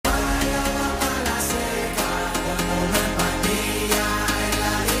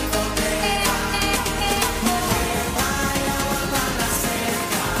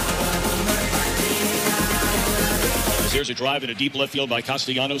a drive in a deep left field by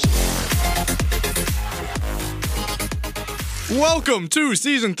Castellanos. Welcome to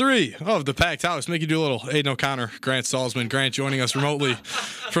Season 3 of The Packed House. Mickey Doolittle, Aiden O'Connor, Grant Salzman. Grant joining us remotely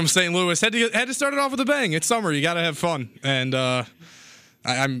from St. Louis. Had to start it off with a bang. It's summer. You got to have fun. And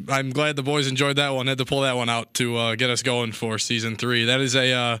I'm glad the boys enjoyed that one. Had to pull that one out to get us going for Season 3. That is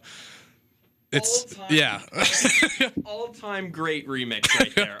a... all-time great remix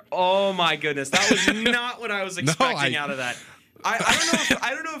right there. Oh my goodness, that was not what I was expecting out of that. I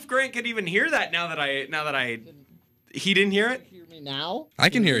don't know if Grant could even hear that now that he didn't hear it. Hear me now? I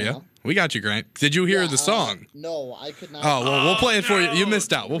can hear you. We got you, Grant. Did you hear the song? No, I could not. Oh, well, we'll play it for you. You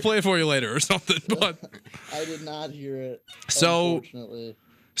missed out. We'll play it for you later or something. But I did not hear it. So, unfortunately.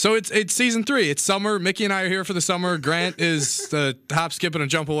 So it's Season 3. It's summer. Mickey and I are here for the summer. Grant is the hop, skip, and a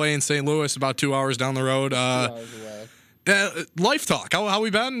jump away in St. Louis, about 2 hours down the road. 2 hours away. Life talk. How we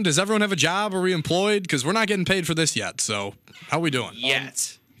been? Does everyone have a job? Are we employed? Because we're not getting paid for this yet. So how we doing?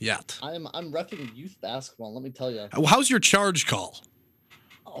 Yet. I'm reffing youth basketball. Let me tell you. How's your charge call?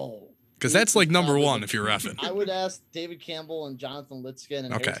 Oh. Because that's like number one if you're reffing. I would ask David Campbell and Jonathan Litzkin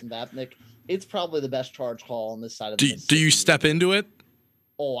and Harrison Vapnik. It's probably the best charge call on this side of the Do you step into it?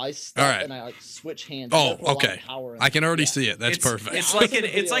 Oh, I step and I switch hands. Oh, okay. I can already see it. That's perfect.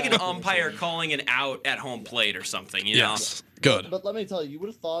 It's like an umpire calling an out at home plate or something, you know? Good. But let me tell you, you would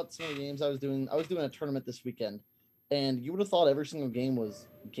have thought some of the games I was doing a tournament this weekend, and you would have thought every single game was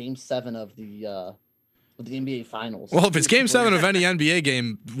Game 7 of the NBA Finals. Well, if it's Game 7 of any NBA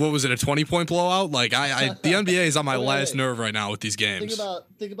game, what was it, a 20-point blowout? Like, the NBA is on my last nerve right now with these games.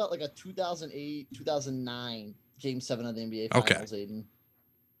 Think about like a 2008, 2009 Game 7 of the NBA Finals, Aiden.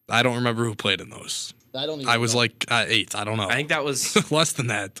 I don't remember who played in those. I was like 8th. I don't know. I think that was less than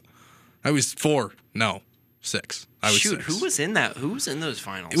that. I was 4. No, 6. I was 6. Who was in that? Who was in those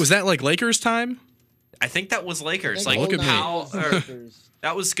finals? Was that like Lakers time? I think that was Lakers. Like, look at me.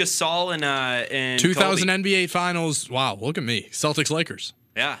 That was Gasol and 2000 Kobe. NBA Finals. Wow, look at me. Celtics Lakers.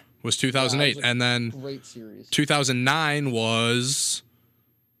 Yeah. Was 2008, and then great series. 2009 was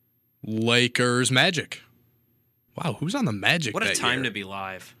Lakers Magic. Wow, who's on the Magic? What a that time year? to be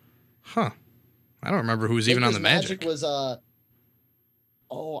live. Huh. I don't remember who was even on the Magic. Was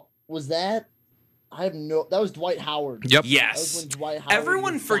was that? That was Dwight Howard. Yep. Yes. That was when Dwight Howard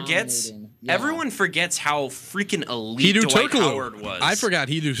Everyone forgets how freaking elite Dwight Howard was. I forgot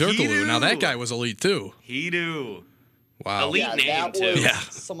Hedo Turkoglu. Now that guy was elite too. Hedo. Wow. Elite name that too. Was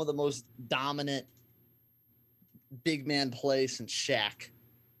some of the most dominant big man play since Shaq.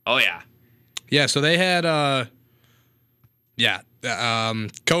 Oh yeah. Yeah, so they had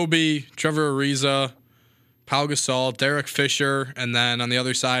Kobe, Trevor Ariza, Pau Gasol, Derek Fisher, and then on the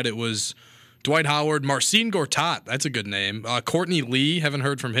other side it was Dwight Howard, Marcin Gortat, that's a good name. Courtney Lee, haven't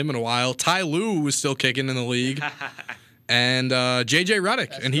heard from him in a while. Ty Lue was still kicking in the league. And J.J.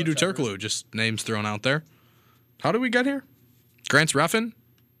 Redick and Hedo Turkoglu, just names thrown out there. How did we get here? Grant's reffing?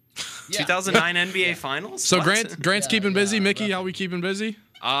 2009 NBA Finals? So Grant's keeping busy. Mickey, how we keeping busy?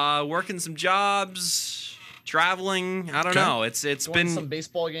 Working some jobs, traveling. I don't know. It's been some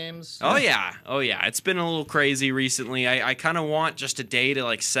baseball games. Oh yeah. It's been a little crazy recently. I kind of want just a day to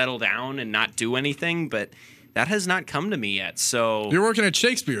like settle down and not do anything, but that has not come to me yet. So you're working at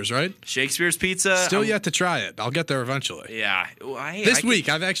Shakespeare's, right? Shakespeare's Pizza. Still yet to try it. I'll get there eventually. Yeah. This week,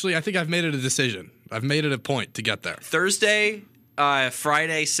 I think I've made it a decision. I've made it a point to get there. Thursday,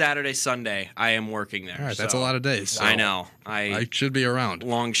 Friday, Saturday, Sunday, I am working there. All right, that's a lot of days. So I know. I should be around.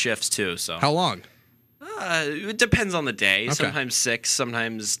 Long shifts too. So how long? It depends on the day. Okay. Sometimes 6,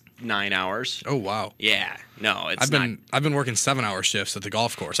 sometimes 9 hours. Oh wow. Yeah. No, I've been working 7-hour shifts at the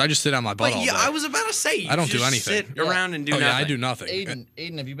golf course. I just sit on my butt all day. I was about to say. I don't do anything. Sit around and do nothing. Yeah, I do nothing.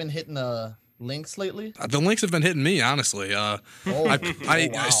 Aiden, have you been hitting the links lately? The links have been hitting me, honestly. Wow.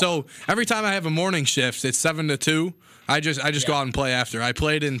 So every time I have a morning shift, it's 7 to 2. I just go out and play after. I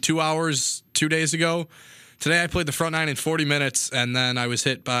played in 2 hours 2 days ago. Today I played the front nine in 40 minutes, and then I was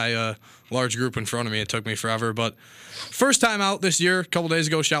hit by a large group in front of me. It took me forever. But first time out this year, a couple days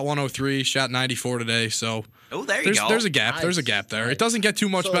ago, shot 103, shot 94 today. So there you go. There's a gap. Nice. There's a gap there. It doesn't get too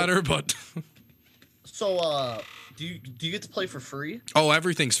much better, but. So, do you get to play for free? Oh,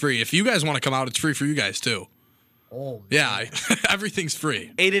 everything's free. If you guys want to come out, it's free for you guys too. Oh, man. Yeah, everything's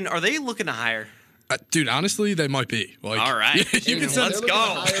free. Aiden, are they looking to hire? Dude, honestly, they might be. Like, all right, you can let's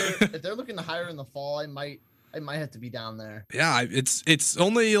go. If they're looking to hire in the fall, I might have to be down there. Yeah, it's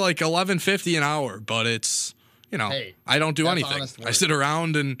only like $11.50 an hour, but it's hey, I don't do anything. I sit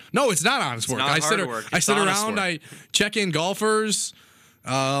around and no, it's not honest work. I sit around. I check in golfers,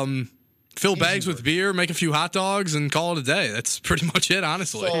 fill bags with beer, make a few hot dogs, and call it a day. That's pretty much it,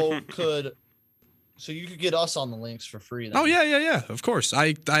 honestly. So So you could get us on the links for free. Then. Oh yeah. Of course.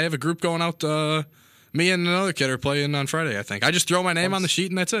 I have a group going out. Me and another kid are playing on Friday. I think I just throw my name on the sheet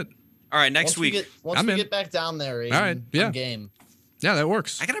and that's it. All right, next week. Once we get back down there, Aiden, all right, yeah, game. Yeah, that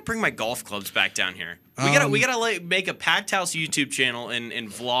works. I gotta bring my golf clubs back down here. We gotta like make a Packed House YouTube channel and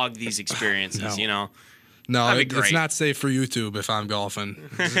vlog these experiences. No. You know. No, it's not safe for YouTube if I'm golfing.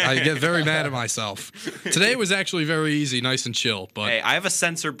 I get very mad at myself. Today was actually very easy, nice and chill. But hey, I have a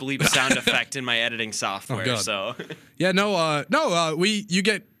censor bleep sound effect in my editing software. God. So yeah,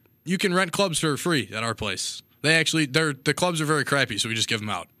 you can rent clubs for free at our place. The clubs are very crappy, so we just give them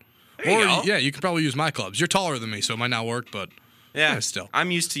out. You can probably use my clubs. You're taller than me, so it might not work, but yeah, still.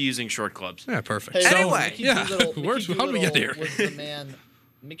 I'm used to using short clubs. Yeah, perfect. Hey, so, anyway, how do we get here?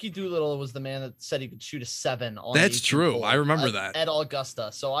 Mickey Doolittle was the man that said he could shoot a 7 on. That's true. I remember that at Augusta.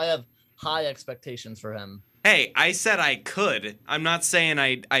 So I have high expectations for him. Hey, I said I could. I'm not saying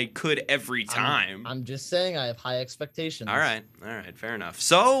I could every time. I'm just saying I have high expectations. All right, fair enough.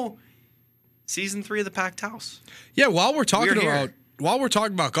 So, season 3 of the Packed House. Yeah, while we're talking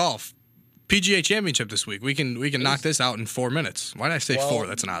about golf, PGA Championship this week. We can knock this out in 4 minutes. Why did I say 4?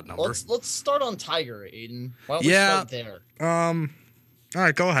 That's an odd number. Let's start on Tiger, Aiden. Why don't we start there? All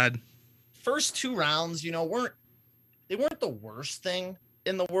right, go ahead. First 2 rounds, weren't the worst thing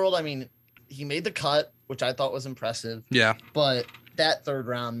in the world. I mean, he made the cut, which I thought was impressive. Yeah. But that 3rd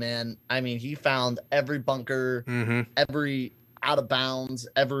round, man, I mean, he found every bunker, every out of bounds,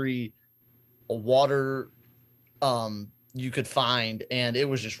 every water you could find, and it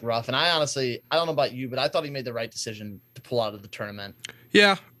was just rough. And I honestly, I don't know about you, but I thought he made the right decision to pull out of the tournament.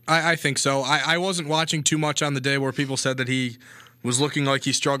 Yeah, I think so. I wasn't watching too much on the day where people said that he was looking like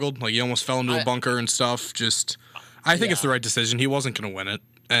he struggled, like he almost fell into a bunker and stuff. I think it's the right decision. He wasn't going to win it.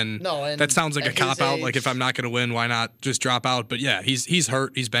 And that sounds like a cop-out. Like, if I'm not going to win, why not just drop out? But, yeah, he's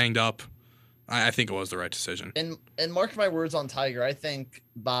hurt. He's banged up. I think it was the right decision. And mark my words on Tiger. I think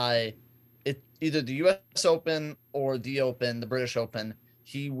by either the U.S. Open or the Open, the British Open,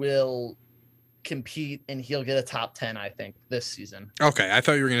 he will compete and he'll get a top 10, I think, this season. Okay, I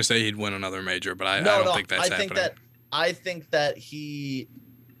thought you were going to say he'd win another major, but I don't think that's happening. I think that he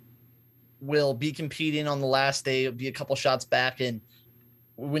will be competing on the last day, be a couple shots back, and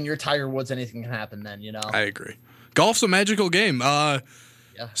when you're Tiger Woods, anything can happen then, I agree. Golf's a magical game. Yeah.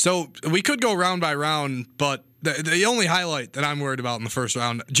 So we could go round by round, but the only highlight that I'm worried about in the first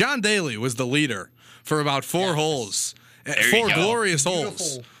round, John Daly was the leader for about 4 holes. 4 glorious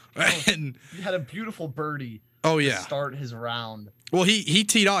holes. And he had a beautiful birdie to start his round. Well, he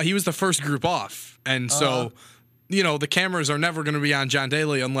teed off. He was the first group off. And so, the cameras are never going to be on John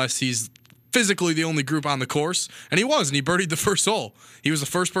Daly unless he's physically the only group on the course. And he was, and he birdied the first hole. He was the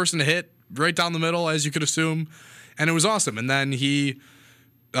first person to hit right down the middle, as you could assume. And it was awesome. And then he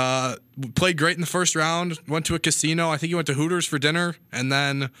played great in the first round, went to a casino. I think he went to Hooters for dinner. And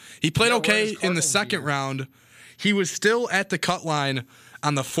then he played okay in the second round. He was still at the cut line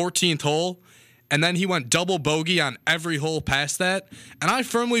on the 14th hole. And then he went double bogey on every hole past that. And I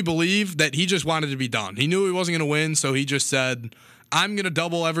firmly believe that he just wanted to be done. He knew he wasn't going to win, so he just said, I'm going to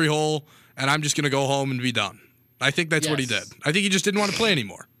double every hole, and I'm just going to go home and be done. I think that's what he did. I think he just didn't want to play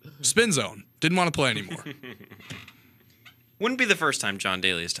anymore. Spin zone. Didn't want to play anymore. Wouldn't be the first time John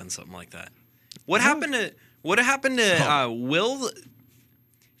Daly has done something like that. What happened to Will...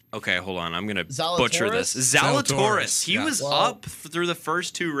 Okay, hold on. I'm going to butcher this. Zalatoris. He was up through the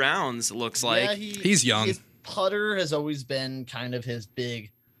first 2 rounds, it looks like. Yeah, he's young. His putter has always been kind of his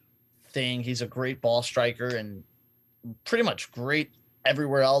big thing. He's a great ball striker and pretty much great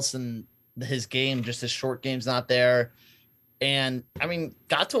everywhere else in his game. Just his short game's not there. And, I mean,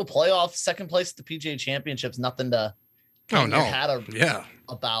 got to a playoff, second place at the PGA Championships. Nothing to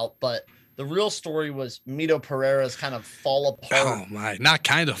about, but... The real story was Mito Pereira's kind of fall apart. Oh my! Not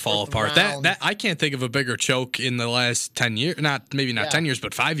kind of fall apart. That I can't think of a bigger choke in the last 10 years. Not 10 years,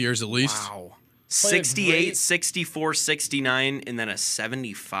 but 5 years at least. Wow. 68, 64, 69, and then a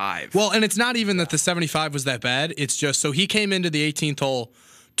 75. Well, and it's not even that the 75 was that bad. It's just so he came into the 18th hole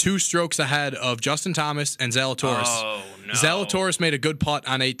 2 strokes ahead of Justin Thomas and Zalatoris. Oh no! Zalatoris made a good putt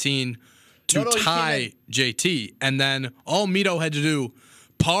on 18 to tie JT, and then all Mito had to do.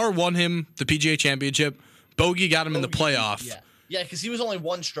 Par won him the PGA Championship. Bogey got him in the playoff. Yeah, because he was only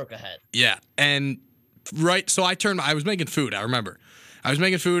 1 stroke ahead. Yeah, and so I was making food, I remember. I was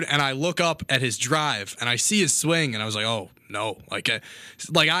making food, and I look up at his drive, and I see his swing, and I was like, oh, no.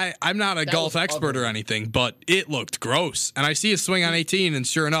 I'm not a golf expert or anything, but it looked gross. And I see his swing on 18, and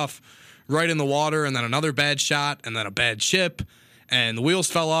sure enough, right in the water, and then another bad shot, and then a bad chip, and the wheels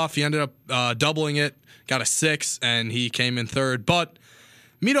fell off. He ended up doubling it, got a 6, and he came in third. But...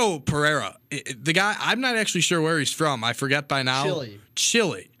 Mito Pereira, the guy, I'm not actually sure where he's from. I forget by now.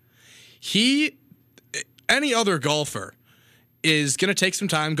 Chile. Any other golfer is going to take some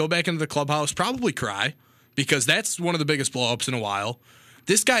time, go back into the clubhouse, probably cry, because that's one of the biggest blow-ups in a while.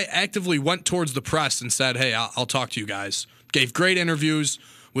 This guy actively went towards the press and said, hey, I'll talk to you guys. Gave great interviews,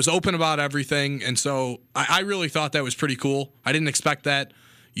 was open about everything, and so I really thought that was pretty cool. I didn't expect that.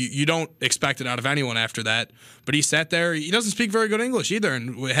 You don't expect it out of anyone after that. But he sat there. He doesn't speak very good English either,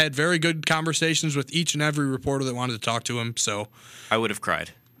 and we had very good conversations with each and every reporter that wanted to talk to him. So I would have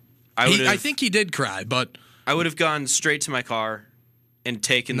cried. I think he did cry, but I would have gone straight to my car and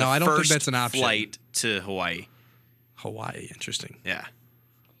taken the first flight to Hawaii. Hawaii, interesting. Yeah.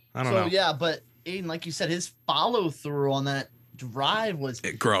 I don't know. Yeah, but Aiden, like you said, his follow-through on that drive was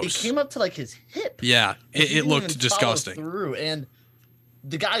gross. It came up to like his hip. Yeah, it looked disgusting. Through, and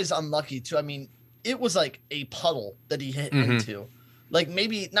the guy's unlucky too. I mean, it was like a puddle that he hit into, like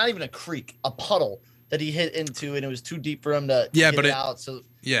maybe not even a creek, a puddle that he hit into, and it was too deep for him to get it out. So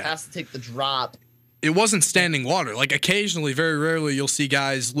he has to take the drop. It wasn't standing water. Like occasionally, very rarely, you'll see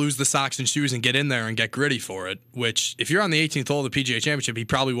guys lose the socks and shoes and get in there and get gritty for it. Which, if you're on the 18th hole of the PGA Championship, he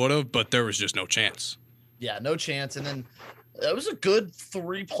probably would have, but there was just no chance. Yeah, no chance. And then it was a good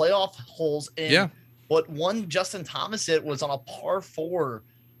 3 playoff holes. And what one Justin Thomas hit was on a par 4.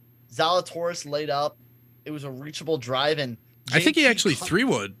 Zalatoris laid up. It was a reachable drive, and I think he actually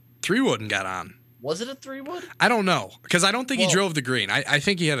three-wood and got on. Was it a 3-wood? I don't know, because I don't think he drove the green. I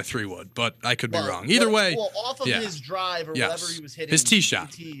think he had a 3-wood, but I could be wrong. Either way. Well, off of his drive or whatever he was hitting. His tee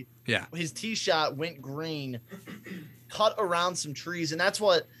shot. His tee shot went green, cut around some trees, and that's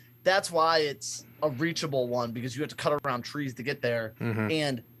why it's a reachable one, because you have to cut around trees to get there.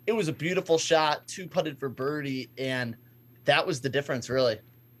 And it was a beautiful shot, 2-putted for birdie, and that was the difference, really.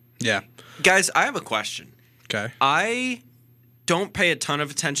 Yeah. Guys, I have a question. Okay. I don't pay a ton of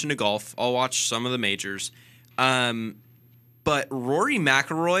attention to golf. I'll watch some of the majors. But Rory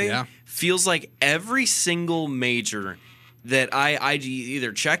McIlroy feels like every single major that I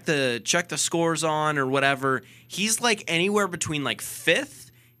either check the scores on or whatever, he's like anywhere between like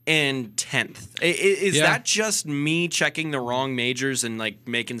 5th and 10th. Is that just me checking the wrong majors and like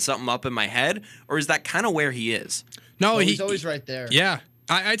making something up in my head, or is that kind of where he is? No, he's always right there. Yeah.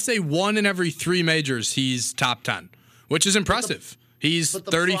 I'd say 1 in every 3 majors he's top 10, which is impressive. He's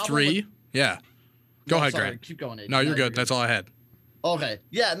 33. Go ahead, Grant. Keep going. Aiden. No, you're good. That's all I had. Okay.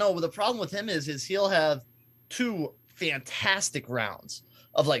 Yeah, no, but the problem with him is he'll have 2 fantastic rounds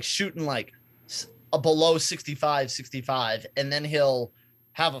of like shooting like a below 65, and then he'll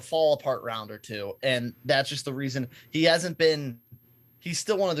have a fall apart round or 2. And that's just the reason he's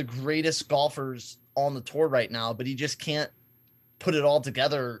still one of the greatest golfers on the tour right now, but he just can't put it all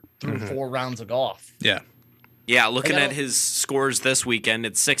together through 4 rounds of golf. Yeah, looking at his scores this weekend,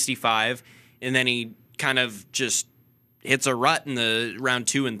 it's 65, and then he kind of just hits a rut in the round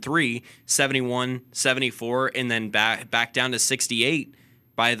 2 and 3, 71, 74, and then back down to 68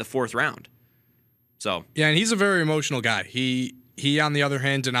 by the 4th round. So yeah, and he's a very emotional guy. He on the other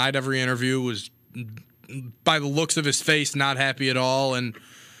hand denied every interview, was by the looks of his face not happy at all, and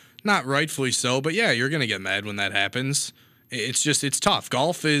not rightfully so. But yeah, you're gonna get mad when that happens. It's tough.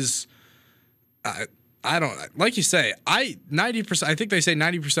 Golf is, I don't, like you say, 90%, I think they say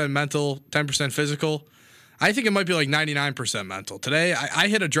 90% mental, 10% physical. I think it might be like 99% mental. Today, I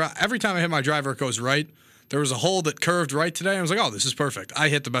hit a drive. Every time I hit my driver, it goes right. There was a hole that curved right today. I was like, oh, this is perfect. I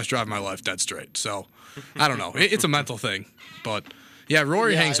hit the best drive of my life dead straight. So, I don't know. It's a mental thing. But, yeah,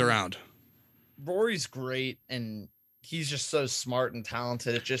 Rory hangs around. Rory's great, and he's just so smart and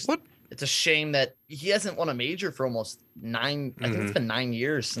talented. It's a shame that he hasn't won a major for almost 9. I think it's been 9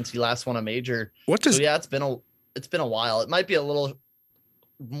 years since he last won a major. It's been a while. It might be a little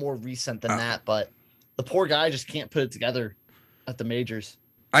more recent than that, but the poor guy just can't put it together at the majors.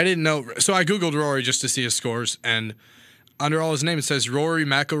 I didn't know. So I Googled Rory just to see his scores, and under all his name, it says Rory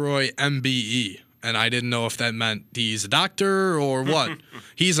McIlroy MBE. And I didn't know if that meant he's a doctor or what.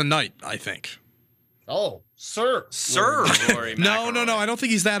 He's a knight, I think. Oh, Sir Rory McIlroy. No. I don't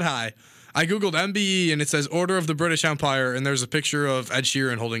think he's that high. I Googled MBE, and it says Order of the British Empire, and there's a picture of Ed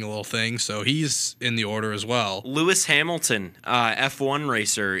Sheeran holding a little thing, so he's in the order as well. Lewis Hamilton, F1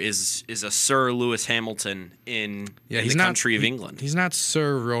 racer, is a Sir Lewis Hamilton in the country of England. He's not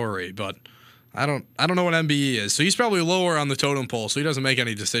Sir Rory, but I don't know what MBE is. So he's probably lower on the totem pole, so he doesn't make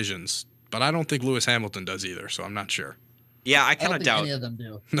any decisions. But I don't think Lewis Hamilton does either, so I'm not sure. Yeah, I kind of doubt any of them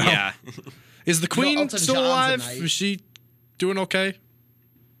do. No. Yeah. Is the Queen still alive? Is she doing okay?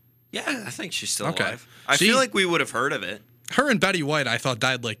 Yeah, I think she's still alive. I feel like we would have heard of it. Her and Betty White, I thought,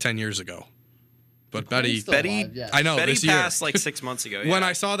 died like 10 years ago. But Queen's Betty, still alive, yes. I know Betty this year. passed like 6 months ago. When yeah.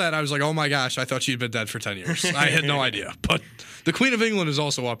 I saw that, I was like, oh my gosh, I thought she'd been dead for 10 years. I had no idea. But the Queen of England is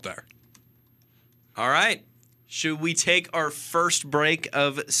also up there. All right. Should we take our first break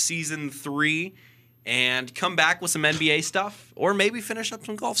of season 3 and come back with some NBA stuff, or maybe finish up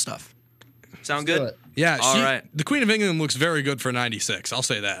some golf stuff? Sound Let's do good? it. Yeah, All right. The Queen of England looks very good for 96. I'll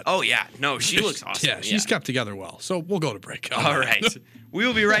say that. Oh, yeah. No, she looks awesome. Yeah, she's kept together well. So we'll go to break. All right. We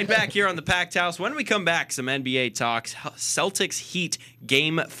will be right back here on the Packed House. When we come back, some NBA talks. Celtics Heat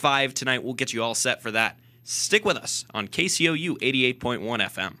Game 5 tonight. We'll get you all set for that. Stick with us on KCOU 88.1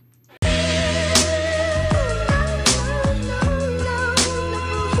 FM.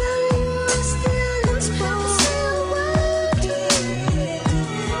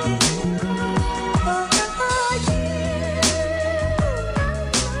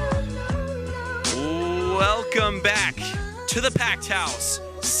 Welcome back to the Packed House,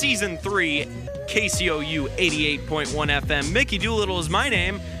 Season 3, KCOU 88.1 FM. Mickey Doolittle is my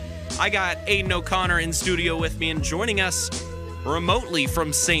name. I got Aiden O'Connor in studio with me, and joining us remotely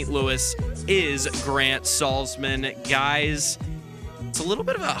from St. Louis is Grant Salzman. Guys, it's a little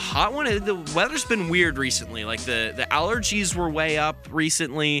bit of a hot one. The weather's been weird recently. Like the allergies were way up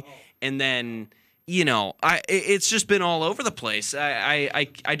recently, and then it's just been all over the place. I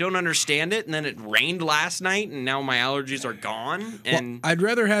don't understand it. And then it rained last night, and now my allergies are gone. And I'd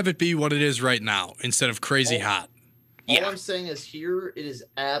rather have it be what it is right now instead of crazy hot. All I'm saying is here it is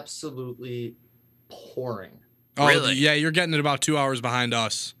absolutely pouring. Oh, really? Yeah, you're getting it about 2 hours behind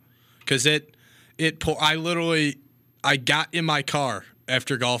us. Because I got in my car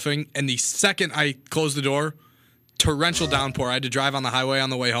after golfing, and the second I closed the door, torrential downpour. I had to drive on the highway on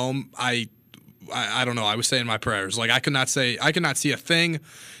the way home. I don't know. I was saying my prayers. Like I could not see a thing.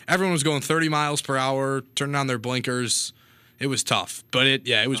 Everyone was going 30 miles per hour, turning on their blinkers. It was tough, but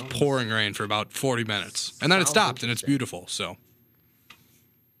it was pouring rain for about 40 minutes, and then it stopped, and it's beautiful. So,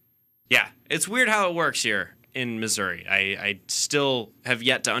 yeah, it's weird how it works here in Missouri. I still have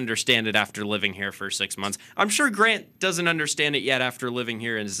yet to understand it after living here for 6 months. I'm sure Grant doesn't understand it yet after living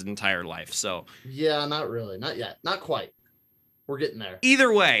here his entire life. So, yeah, not really, not yet, not quite. We're getting there.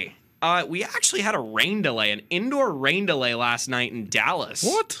 Either way. We actually had an indoor rain delay last night in Dallas.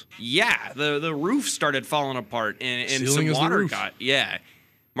 What? Yeah, the roof started falling apart and Ceiling some is the water roof.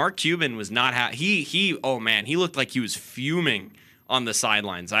 Mark Cuban was not he looked like he was fuming on the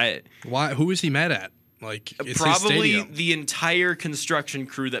sidelines. Why? Who is he mad at? Like it's his Probably stadium. the entire construction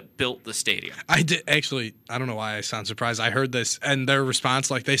crew that built the stadium. I did actually. I don't know why I sound surprised. I heard this, and their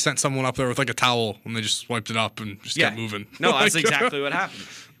response, like they sent someone up there with like a towel, and they just wiped it up and just kept moving. No, that's Like, exactly what happened.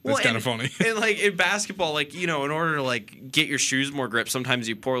 That's kind of funny. And like in basketball, like, in order to like get your shoes more grip, sometimes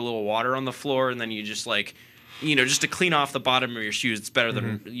you pour a little water on the floor and then you just like, just to clean off the bottom of your shoes. It's better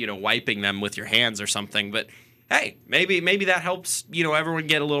than, wiping them with your hands or something. But hey, maybe that helps, everyone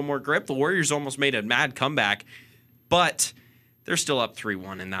get a little more grip. The Warriors almost made a mad comeback, but they're still up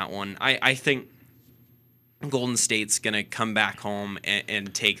 3-1 in that one. I think Golden State's going to come back home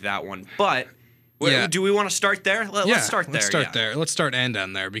and take that one. But do we want to start there? Let's start there. Let's start there. Let's start and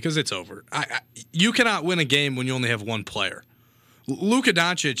end there because it's over. You cannot win a game when you only have one player. Luka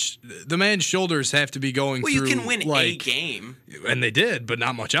Doncic, the man's shoulders have to be going through. Well, you can win a game. And they did, but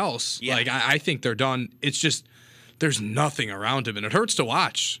not much else. Yeah. Like, I think they're done. It's just there's nothing around him, and it hurts to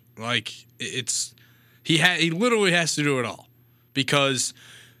watch. Like, he literally has to do it all because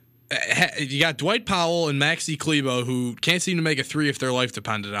you got Dwight Powell and Maxi Kleber who can't seem to make a three if their life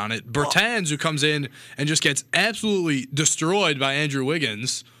depended on it. Bertans who comes in and just gets absolutely destroyed by Andrew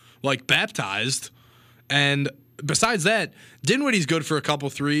Wiggins, like baptized. And besides that, Dinwiddie's good for a couple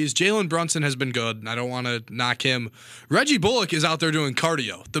threes. Jalen Brunson has been good. I don't want to knock him. Reggie Bullock is out there doing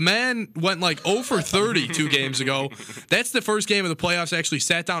cardio. The man went like 0 for 30 2 games ago. That's the first game of the playoffs I actually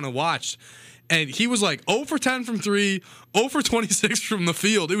sat down and watched. And he was like 0 for 10 from 3, 0 for 26 from the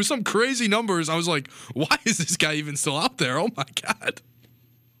field. It was some crazy numbers. I was like, why is this guy even still out there? Oh, my God.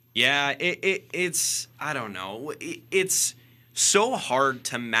 Yeah, it's I don't know. It's so hard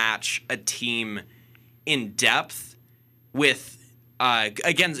to match a team in depth with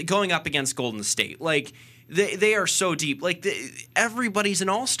going up against Golden State. Like, they are so deep. Like, everybody's an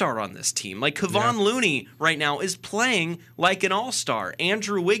all-star on this team. Like, Kevon Looney right now is playing like an all-star.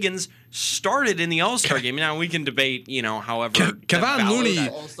 Andrew Wiggins started in the all-star game. Now, we can debate, however. Kevon Looney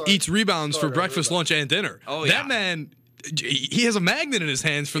eats rebounds for breakfast, lunch, and dinner. Oh, yeah. That man, he has a magnet in his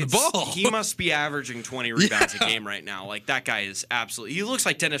hands for the ball. He must be averaging 20 rebounds a game right now. Like, that guy is absolutely – he looks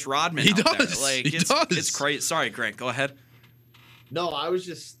like Dennis Rodman He out does. there. Like, He does. It's crazy. Sorry, Grant, go ahead. No, I was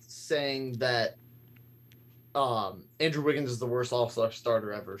just saying that Andrew Wiggins is the worst All-Star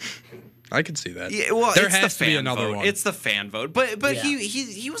starter ever. I can see that. Yeah, well, there it's has the to be fan another vote. one. It's the fan vote, but Yeah.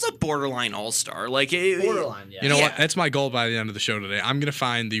 he was a borderline All-Star. Like Borderline, yeah. You know Yeah. what? That's my goal by the end of the show today. I'm gonna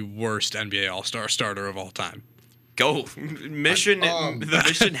find the worst NBA All-Star starter of all time. Go mission. The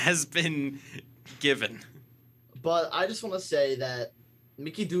mission has been given. But I just want to say that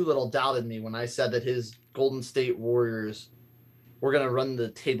Mickey Doolittle doubted me when I said that his Golden State Warriors were going to run the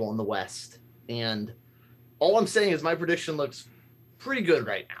table in the West. And all I'm saying is my prediction looks pretty good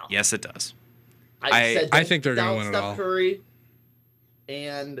right now. Yes, it does. I think they're going to win it Steph all. Curry,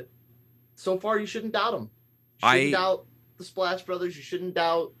 and so far you shouldn't doubt them. You shouldn't doubt the Splash Brothers. You shouldn't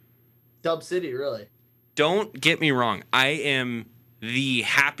doubt Dub City, really. Don't get me wrong. I am the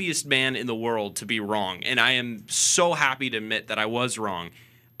happiest man in the world to be wrong, and I am so happy to admit that I was wrong.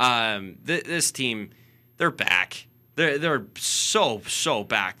 This team, they're back. They're so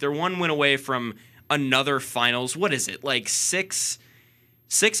back. They're one win away from another finals. What is it, like six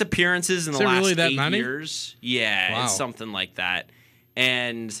appearances in the last really that 8 many? years? Yeah, Wow. it's something like that.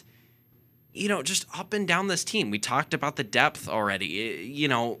 And just up and down this team. We talked about the depth already.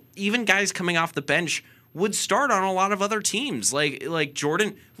 Even guys coming off the bench would start on a lot of other teams. Like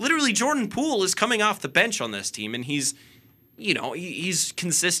Jordan Poole is coming off the bench on this team, and he's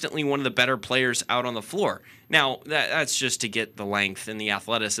consistently one of the better players out on the floor. Now, that's just to get the length and the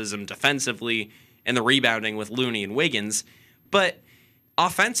athleticism defensively and the rebounding with Looney and Wiggins. But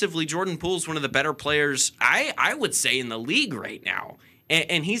offensively, Jordan Poole's one of the better players, I would say, in the league right now.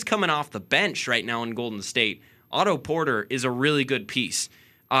 And he's coming off the bench right now in Golden State. Otto Porter is a really good piece.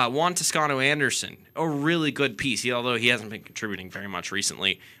 Juan Toscano-Anderson, a really good piece, although he hasn't been contributing very much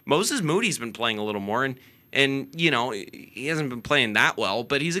recently. Moses Moody's been playing a little more, and he hasn't been playing that well,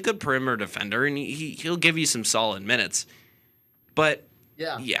 but he's a good perimeter defender, and he'll give you some solid minutes. But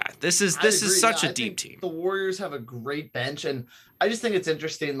yeah, this is such a deep team. The Warriors have a great bench, and I just think it's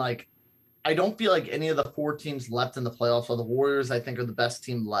interesting. Like, I don't feel like any of the 4 teams left in the playoffs, or the Warriors, I think, are the best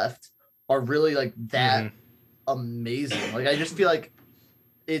team left, are really like that amazing. Like, I just feel like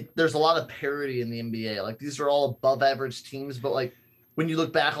there's a lot of parity in the NBA. Like, these are all above average teams, but like when you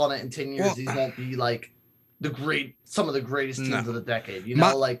look back on it in 10 years, these won't be like some of the greatest teams of the decade.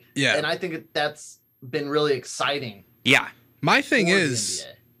 And I think that's been really exciting. Yeah. My thing is,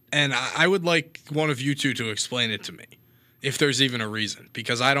 and I would like one of you two to explain it to me, if there's even a reason,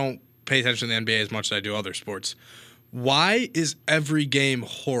 because I don't pay attention to the NBA as much as I do other sports. Why is every game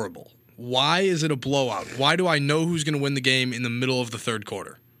horrible? Why is it a blowout? Why do I know who's going to win the game in the middle of the third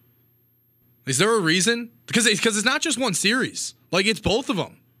quarter? Is there a reason? Because it's not just one series. Like, it's both of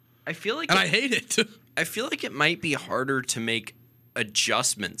them. I feel like I hate it. I feel like it might be harder to make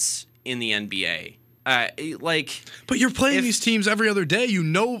adjustments in the NBA. But you're playing these teams every other day.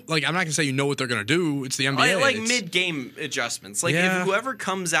 I'm not going to say you know what they're going to do. It's the NBA. Like mid-game adjustments. Like, if whoever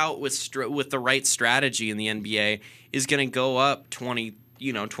comes out with the right strategy in the NBA is going to go up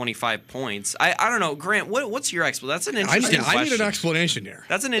 25 points. I don't know. Grant, what's your explanation? That's an interesting question. I need an explanation here.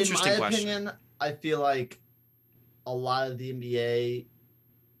 That's an interesting question. In my opinion, I feel like a lot of the NBA,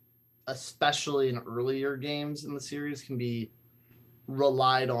 especially in earlier games in the series, can be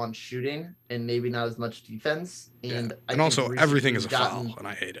relied on shooting and maybe not as much defense. And also everything is a foul, and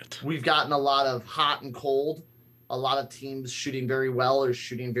I hate it. We've gotten a lot of hot and cold, a lot of teams shooting very well or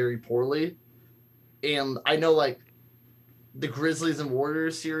shooting very poorly. And I know, like, the Grizzlies and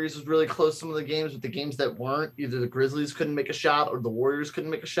Warriors series was really close some of the games, but the games that weren't, either the Grizzlies couldn't make a shot or the Warriors couldn't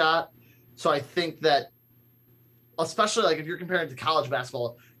make a shot. So I think that, especially like if you're comparing to college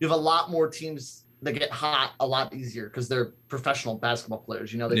basketball, you have a lot more teams that get hot a lot easier because they're professional basketball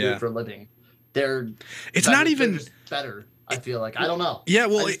players. They do it for a living. It's not even just better. I feel like, I don't know. Yeah,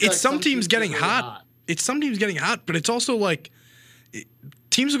 well, it's some teams getting hot. It's some teams getting hot, but it's also like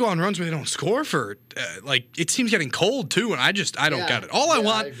teams will go on runs where they don't score for it seems getting cold too, and I don't get it. All I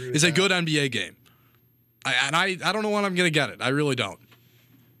want is a good NBA game. I don't know when I'm gonna get it. I really don't.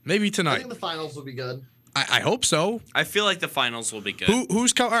 Maybe tonight. I think the finals will be good. I hope so. I feel like the finals will be good.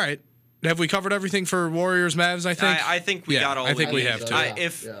 All right. Have we covered everything for Warriors, Mavs? I think. I think we got all. I think we have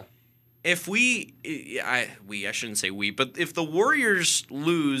to. If we, I shouldn't say we, but if the Warriors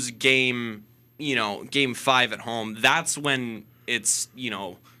lose game 5 at home, that's when it's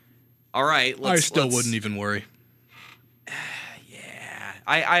all right. I still wouldn't even worry. Yeah,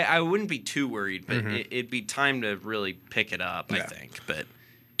 I wouldn't be too worried, but it'd be time to really pick it up. I think, but.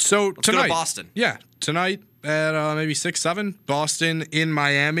 So let's tonight, go to Boston. Yeah, tonight at maybe 6-7, Boston in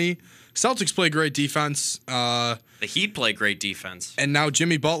Miami. Celtics play great defense. The Heat play great defense. And now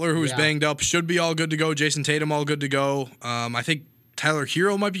Jimmy Butler, who's banged up, should be all good to go. Jason Tatum all good to go. I think Tyler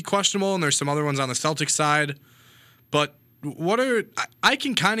Hero might be questionable, and there's some other ones on the Celtics side. But I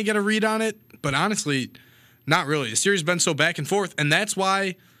can kind of get a read on it, but honestly, not really. The series has been so back and forth, and that's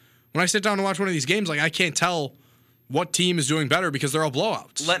why when I sit down to watch one of these games, like I can't tell what team is doing better because they're all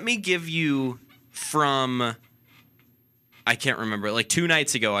blowouts. Let me give you from, I can't remember, like 2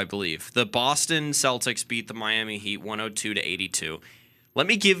 nights ago, I believe. The Boston Celtics beat the Miami Heat 102-82. Let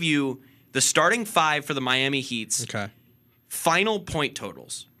me give you the starting 5 for the Miami Heat's final point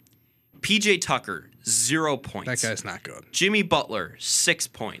totals. PJ Tucker, 0 points. That guy's not good. Jimmy Butler, 6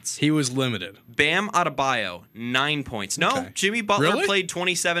 points. He was limited. Bam Adebayo, 9 points. No, Okay. Jimmy Butler Really? played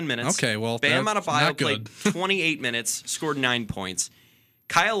 27 minutes. Okay, well, Bam that's Adebayo not played good. 28 minutes, scored 9 points.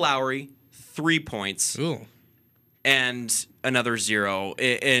 Kyle Lowry, 3 points, Ooh. and another 0.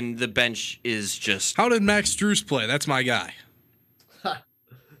 And the bench is just How did Max Strus play? That's my guy.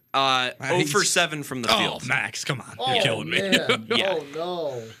 0 for 7 from the field. Oh, Max, come on. Oh, You're killing me. man. Yeah. Oh,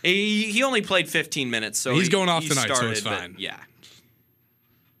 no. He only played 15 minutes, so He's going off he tonight, so started, it's but fine. Yeah.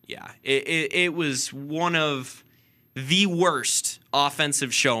 It was one of the worst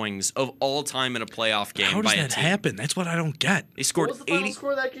offensive showings of all time in a playoff game. How does by a that team. happen? That's what I don't get. They What scored was the final 80.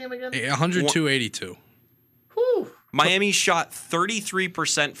 score of that game again? 102-82. Whew. Miami shot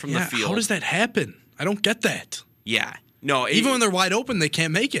 33% from the field. How does that happen? I don't get that. Yeah. No, Even when they're wide open, they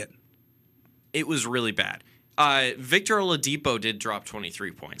can't make it. it was really bad. Victor Oladipo did drop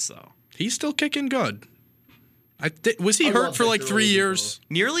 23 points, though. He's still kicking good. Was he I hurt love for like Victor 3 Oladipo. years?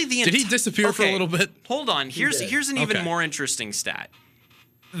 Nearly the Did he disappear for a little bit? Hold on. Here's did. an even Okay. more interesting stat.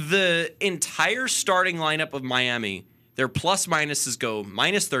 The entire starting lineup of Miami, their plus minuses go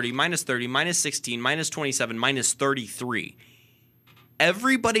minus 30, minus 30, minus 16, minus 27, minus 33.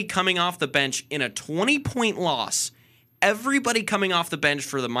 Everybody coming off the bench in a 20-point loss, everybody coming off the bench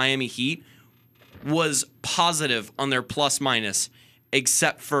for the Miami Heat was positive on their plus minus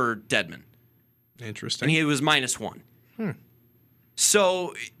except for Dedmon. Interesting. And he was -1.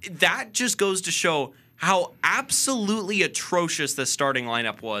 So that just goes to show how absolutely atrocious the starting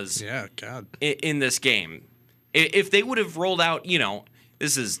lineup was Yeah, God. in this game. If they would have rolled out,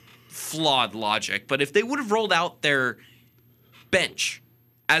 this is flawed logic, but if they would have rolled out their bench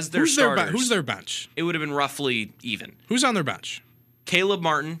as their starters, Who's their bench? it would have been roughly even. Who's on their bench? Caleb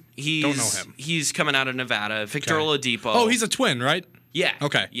Martin, Don't know him. He's coming out of Nevada. Victor Okay. Oladipo. Oh, he's a twin, right? yeah.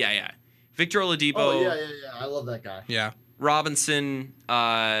 Okay. Yeah. Victor Oladipo. Oh, yeah. I love that guy. Yeah. Robinson,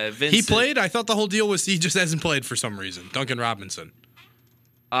 Vincent. He played? I thought the whole deal was he just hasn't played for some reason. Duncan Robinson.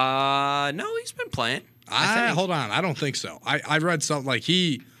 No, he's been playing. I think. Hold on. I don't think so. I read something like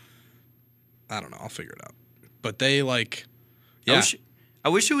I don't know. I'll figure it out. But they yeah. I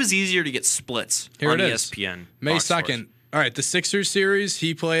wish it was easier to get splits Here on it is. ESPN. May box scores. 2nd. All right, the Sixers series,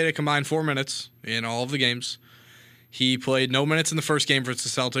 he played a combined 4 minutes in all of the games. He played no minutes in the first game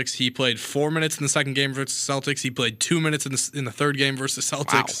versus the Celtics. He played 4 minutes in the second game versus the Celtics. He played 2 minutes in the third game versus the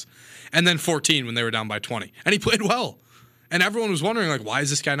Celtics. Wow. And then 14 when they were down by 20. And he played well. And everyone was wondering, why is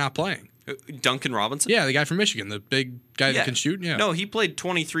this guy not playing? Duncan Robinson? Yeah, the guy from Michigan, the big guy that can shoot. Yeah. No, he played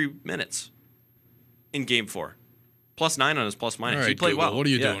 23 minutes in game 4. +9 on his plus minus. All right, He played Google, well. what are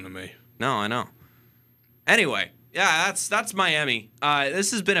you Yeah. doing to me? No, I know. Anyway, yeah, that's Miami.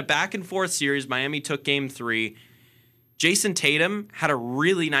 This has been a back and forth series. Miami took game 3. Jason Tatum had a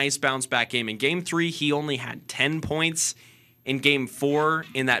really nice bounce back game. In game 3, he only had 10 points. In game 4,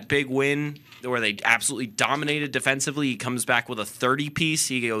 in that big win where they absolutely dominated defensively, he comes back with a 30-piece.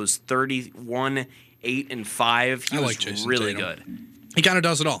 He goes 31, 8, and 5. He I was like Jason really Tatum. good. He kind of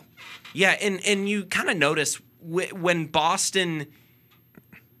does it all. Yeah, and you kind of notice when Boston,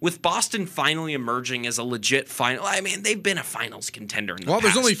 with Boston finally emerging as a legit final. I mean, they've been a finals contender in the Well,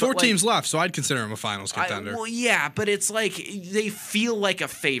 past. there's only 4 but, teams left, so I'd consider him a finals contender. well, yeah, but it's like they feel like a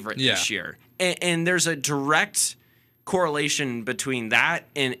favorite this year, and there's a direct correlation between that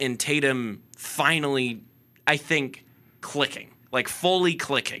and Tatum finally, I think, clicking, like fully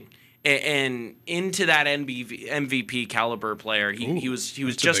clicking. And into that MVP caliber player, he was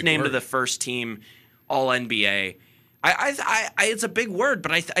just named to the first team All NBA. It's a big word,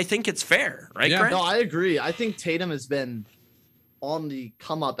 but I think it's fair, right? Yeah. Grant? No, I agree. I think Tatum has been on the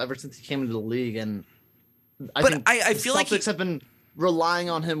come up ever since he came into the league, and I the feel like Celtics have been relying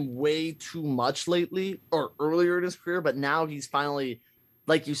on him way too much lately, or earlier in his career. But now he's finally,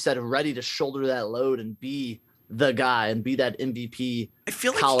 like you said, ready to shoulder that load and be the guy and be that MVP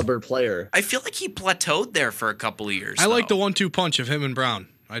caliber player. I feel like he plateaued there for a couple of years. I like the 1-2 punch of him and Brown.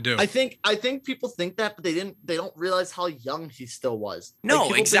 I do. I think people think that, but they don't realize how young he still was. No, people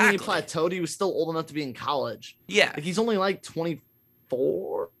think exactly. When he plateaued, he was still old enough to be in college. Yeah, Like he's only like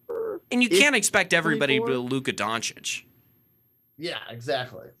 24. and you can't expect everybody to be 24? Luka Doncic. Yeah,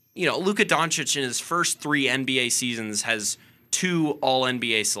 exactly. You know, Luka Doncic in his first 3 NBA seasons has 2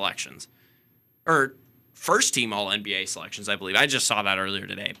 All-NBA selections. Or first-team All-NBA selections, I believe. I just saw that earlier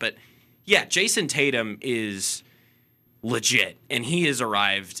today. But, yeah, Jason Tatum is legit, and he has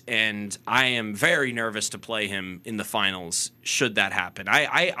arrived, and I am very nervous to play him in the finals should that happen.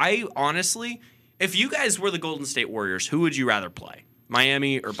 I honestly, if you guys were the Golden State Warriors, who would you rather play,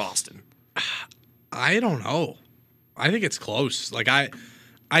 Miami or Boston? I don't know. I think it's close. Like, I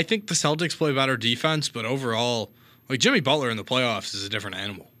think the Celtics play better defense, but overall, like, Jimmy Butler in the playoffs is a different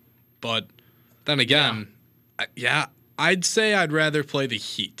animal. But then again, I'd say I'd rather play the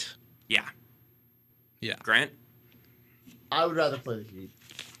Heat. Yeah. Grant? I would rather play the Heat.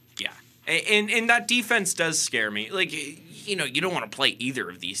 Yeah. And that defense does scare me. Like, you know, you don't want to play either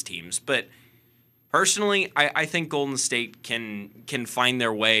of these teams. But personally, I think Golden State can find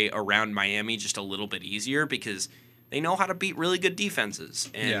their way around Miami just a little bit easier because they know how to beat really good defenses.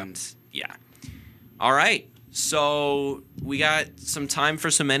 And, yeah. All right. So we got some time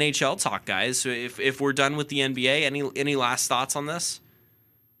for some NHL talk, guys. So if we're done with the NBA, any last thoughts on this?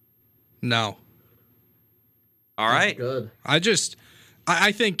 No. All right. Good.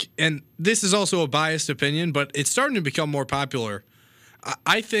 I think, and this is also a biased opinion, but it's starting to become more popular.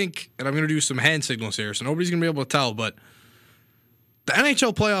 I think, and I'm going to do some hand signals here, so nobody's going to be able to tell, but the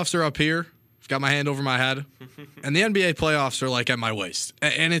NHL playoffs are up here. I've got my hand over my head. And the NBA playoffs are like at my waist.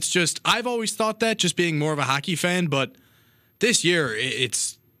 And it's just, I've always thought that, just being more of a hockey fan, but this year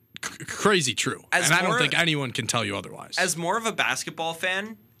it's crazy true. And I don't think anyone can tell you otherwise. As more of a basketball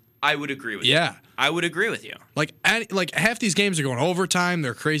fan, I would agree with you. Yeah. I would agree with you. Like half these games are going overtime.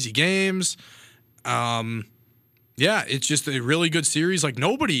 They're crazy games. Yeah, it's just a really good series. Like,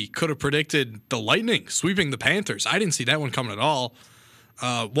 nobody could have predicted the Lightning sweeping the Panthers. I didn't see that one coming at all.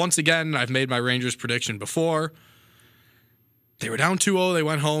 Once again, I've made my Rangers prediction before. They were down 2-0. They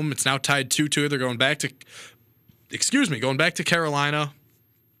went home. It's now tied 2-2. They're going back to Carolina.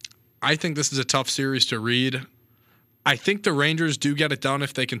 I think this is a tough series to read. I think the Rangers do get it done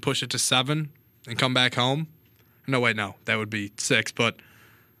if they can push it to 7 and come back home. No, wait, no. That would be 6, but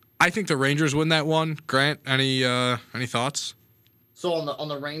I think the Rangers win that one. Grant, any thoughts? So on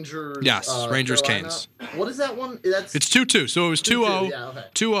the Rangers, yes, Rangers Carolina, Canes. What is that one? It's 2-2. So it was 2-0. Yeah, okay.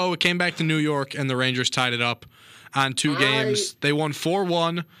 2-0. It came back to New York, and the Rangers tied it up on 2 games. They won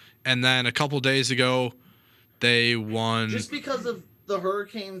 4-1, and then a couple days ago, they won. Just because of the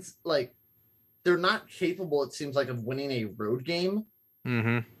Hurricanes, like, they're not capable, it seems like, of winning a road game.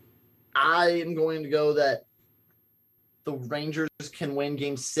 Mm-hmm. I am going to go that the Rangers can win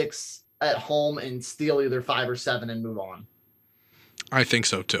Game 6 at home and steal either 5 or 7 and move on. I think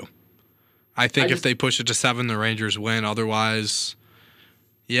so, too. I think if they push it to 7, the Rangers win. Otherwise,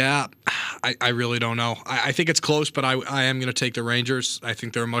 yeah, I really don't know. I think it's close, but I am going to take the Rangers. I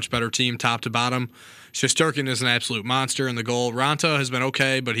think they're a much better team, top to bottom. Shesterkin is an absolute monster in the goal. Ranta has been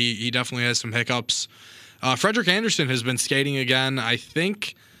okay, but he definitely has some hiccups. Frederik Andersen has been skating again, I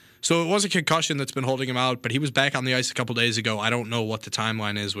think. So it was a concussion that's been holding him out, but he was back on the ice a couple days ago. I don't know what the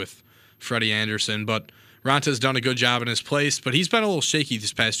timeline is with Freddie Andersen, but Ranta's done a good job in his place, but he's been a little shaky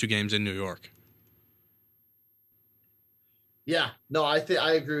these past 2 games in New York. Yeah, no, I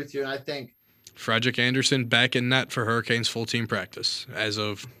agree with you, and I think Frederik Andersen back in net for Hurricanes full team practice as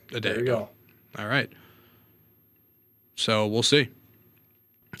of a day ago. There you go. All right. So we'll see.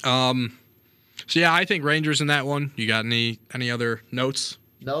 So yeah, I think Rangers in that one. You got any other notes?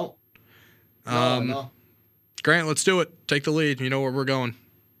 No. No. Grant, let's do it. Take the lead. You know where we're going.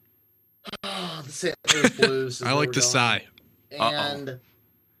 The St. Louis Blues. I like the sigh. And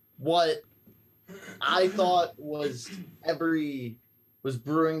what I thought was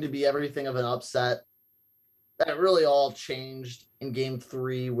brewing to be everything of an upset, that really all changed in Game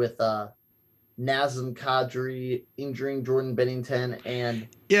 3 with Nazem Kadri injuring Jordan Bennington and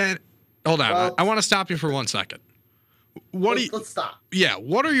hold on. Well, I want to stop you for 1 second. Let's stop. Yeah,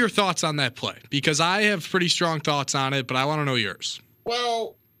 what are your thoughts on that play? Because I have pretty strong thoughts on it, but I want to know yours.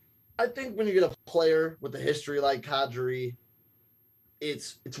 Well, I think when you get a player with a history like Kadri,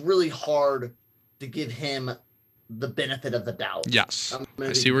 it's really hard to give him the benefit of the doubt. Yes,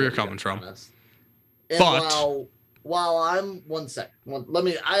 I see where you're coming from. And but while I'm 1 second, I want to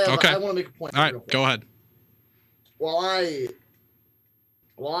make a point. All right, go ahead. While I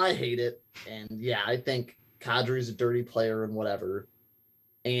hate it, and yeah, I think Kadri's a dirty player and whatever,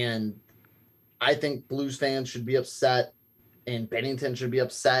 and I think Blues fans should be upset, and Bennington should be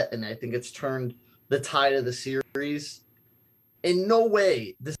upset, and I think it's turned the tide of the series. In no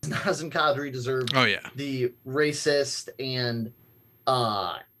way does Nazem Kadri deserve the racist and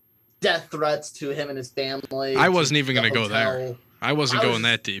death threats to him and his family. I wasn't even going to go there. I wasn't going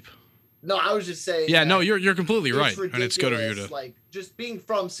that deep. No, I was just saying. Yeah, no, you're completely right, and it's good of you to like just being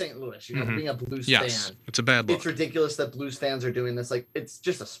from St. Louis, being a Blues yes, fan. It's a bad look. It's ridiculous that Blues fans are doing this. Like, it's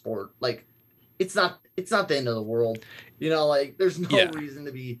just a sport. Like, it's not the end of the world. Like there's no reason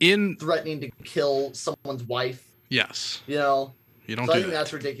to be threatening to kill someone's wife. Yes. You don't. So I think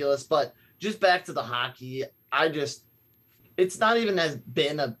that's ridiculous. But just back to the hockey, it's not even as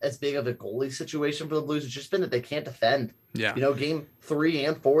big of a goalie situation for the Blues. It's just been that they can't defend. Yeah. Game 3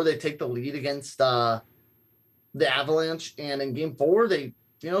 and 4, they take the lead against the Avalanche, and in game 4, they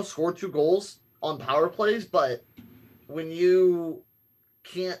scored 2 goals on power plays. But when you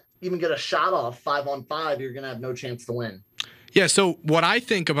can't even get a shot off 5-on-5, you're gonna have no chance to win. Yeah. So what I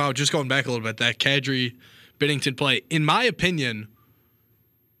think about, just going back a little bit, that Kadri Binnington play, in my opinion,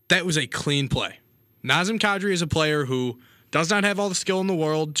 that was a clean play. Nazem Kadri is a player who does not have all the skill in the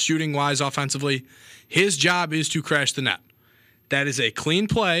world, shooting-wise, offensively. His job is to crash the net. That is a clean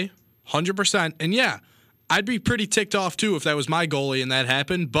play, 100%. And, yeah, I'd be pretty ticked off, too, if that was my goalie and that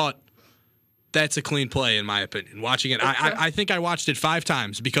happened. But that's a clean play, in my opinion. Watching it, I think I watched it 5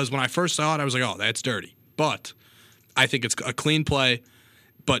 times because when I first saw it, I was like, oh, that's dirty. But I think it's a clean play.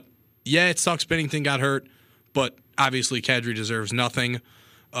 But, yeah, it sucks Binnington got hurt. But, obviously, Kadri deserves nothing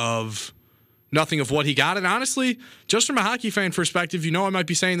of what he got. And honestly, just from a hockey fan perspective, I might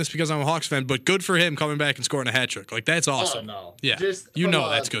be saying this because I'm a Hawks fan, but good for him coming back and scoring a hat trick. Like, that's awesome. Oh, no. Yeah.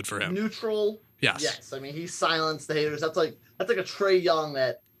 That's good for him. Neutral. Yes. Yes. I mean, he silenced the haters. That's like a Trey Young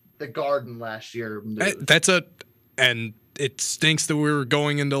at the Garden last year. And it stinks that we were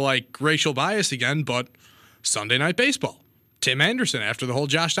going into like racial bias again, but Sunday Night Baseball. Tim Anderson, after the whole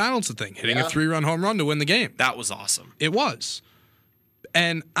Josh Donaldson thing, hitting a 3-run home run to win the game. That was awesome. It was.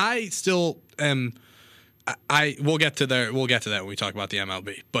 And I still am. We'll get to that when we talk about the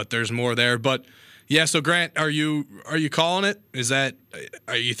MLB. But there's more there. But yeah. So Grant, are you calling it? Is that?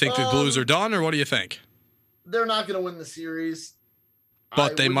 You think the Blues are done, or what do you think? They're not going to win the series.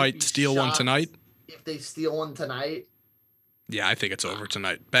 But they might steal one tonight. If they steal one tonight. Yeah, I think it's over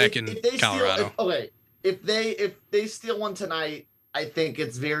tonight. Back in Colorado. If they steal one tonight, I think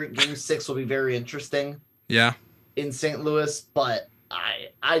Game 6 will be very interesting. Yeah. In St. Louis, but.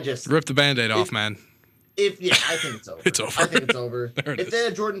 I just rip the Band-Aid off, man. I think it's over. It's over. I think it's over. If they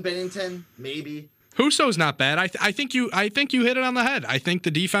had Jordan Binnington, maybe. Husso's not bad. I think you hit it on the head. I think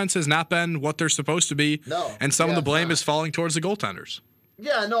the defense has not been what they're supposed to be. No. And some of the blame is falling towards the goaltenders.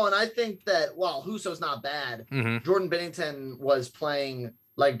 Yeah, no, and I think that while Husso's not bad, Jordan Binnington was playing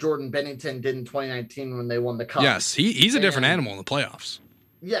like Jordan Binnington did in 2019 when they won the Cup. Yes, he's a different animal in the playoffs.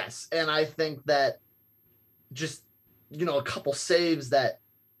 Yes, and I think that just a couple saves that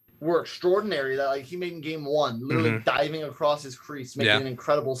were extraordinary that like he made in game 1, literally diving across his crease, making an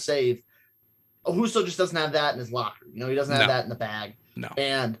incredible save. Husso just doesn't have that in his locker. He doesn't have that in the bag. No.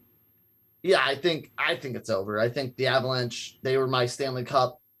 And yeah, I think it's over. I think the Avalanche, they were my Stanley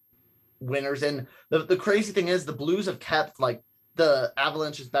Cup winners. And the crazy thing is the Blues have kept like the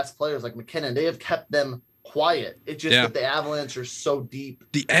Avalanche's best players like McKinnon, they have kept them quiet. It's just that the Avalanche are so deep.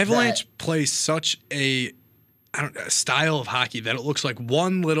 The Avalanche plays such a style of hockey that it looks like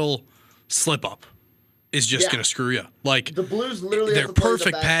one little slip up is just going to screw you. Like the Blues literally their have to play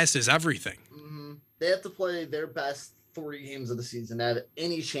perfect passes, everything. They have to play their best 3 games of the season to have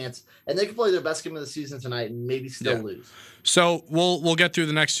any chance, and they can play their best game of the season tonight and maybe still lose. So we'll get through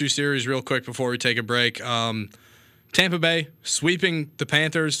the next 2 series real quick before we take a break. Tampa Bay sweeping the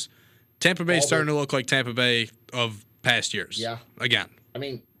Panthers. Tampa Bay starting to look like Tampa Bay of past years. Yeah. Again. I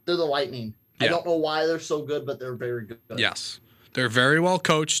mean, they're the Lightning. I don't know why they're so good, but they're very good. Yes. They're very well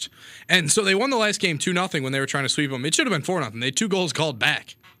coached. And so they won the last game 2-0 when they were trying to sweep them. It should have been 4-0. They had 2 goals called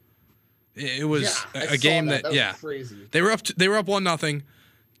back. It was a game that was crazy. They were up 1-0,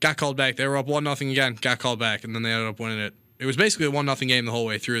 got called back. They were up 1-0 again, got called back, and then they ended up winning it. It was basically a 1-0 game the whole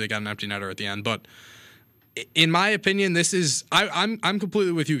way through. They got an empty netter at the end. But in my opinion, this is I'm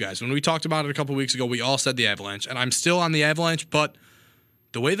completely with you guys. When we talked about it a couple weeks ago, we all said the Avalanche, and I'm still on the Avalanche, but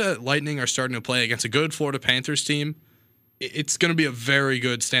the way the Lightning are starting to play against a good Florida Panthers team, it's going to be a very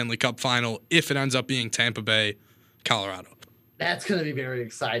good Stanley Cup final if it ends up being Tampa Bay, Colorado. That's going to be very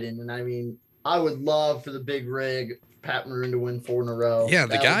exciting. And I mean, I would love for the big rig, Pat Maroon, to win 4 in a row. Yeah,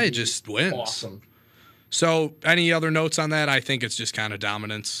 the guy just wins. Awesome. So any other notes on that? I think it's just kind of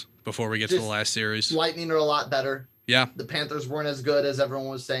dominance before we get to the last series. Lightning are a lot better. Yeah. The Panthers weren't as good as everyone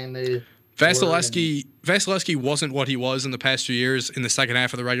was saying they Vasilevsky wasn't what he was in the past 2 years in the second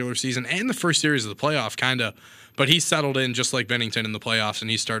half of the regular season and the first series of the playoff, kind of. But he's settled in just like Binnington in the playoffs, and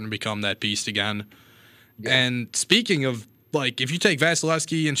he's starting to become that beast again. Yeah. And speaking of Like, if you take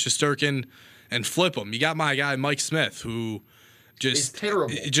Vasilevsky and Shesterkin and flip them, you got my guy Mike Smith, who just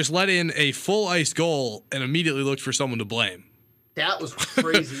let in a full ice goal and immediately looked for someone to blame. That was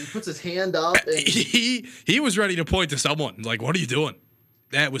crazy. He puts his hand up. And he was ready to point to someone. Like, what are you doing?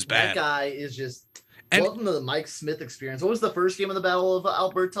 That was bad. That guy is just... welcome to the Mike Smith experience. What was the first game of the Battle of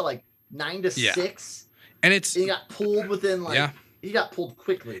Alberta? Like 9-6? And he got pulled within he got pulled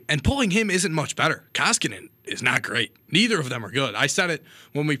quickly. And pulling him isn't much better. Koskinen is not great. Neither of them are good. I said it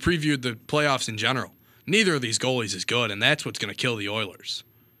when we previewed the playoffs in general. Neither of these goalies is good, and that's what's going to kill the Oilers.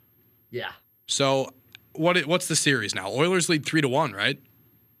 Yeah. So what's the series now? Oilers lead 3-1, right?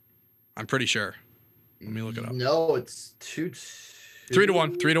 I'm pretty sure. Let me look it up. No, it's 2-2.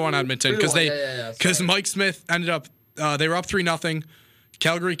 3-1 Edmonton because Mike Smith ended up they were up 3-0.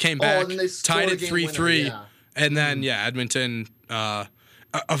 Calgary came back, tied it 3-3, and then Edmonton.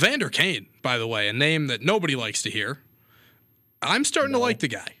 Evander Kane, by the way, a name that nobody likes to hear. I'm starting to like the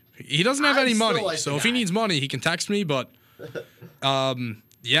guy. He doesn't have any money, so if he needs money, he can text me. But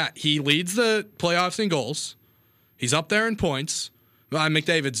he leads the playoffs in goals. He's up there in points. Well,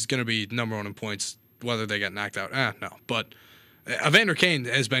 McDavid's going to be number 1 in points, whether they get knocked out. No, but. Evander Kane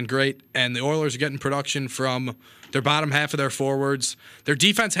has been great, and the Oilers are getting production from their bottom half of their forwards. Their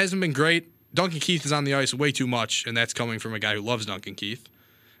defense hasn't been great. Duncan Keith is on the ice way too much, and that's coming from a guy who loves Duncan Keith.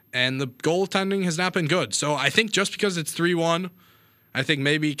 And the goaltending has not been good. So I think just because it's 3-1, I think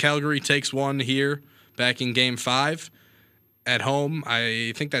maybe Calgary takes one here back in Game 5 at home.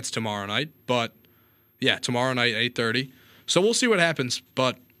 I think that's tomorrow night. But, tomorrow night, 8:30. So we'll see what happens,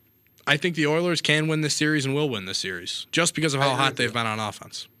 but I think the Oilers can win this series and will win this series just because of how hot they've been on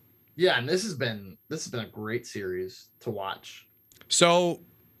offense. Yeah, and this has been a great series to watch. So,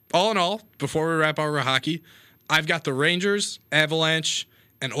 all in all, before we wrap our hockey, I've got the Rangers, Avalanche,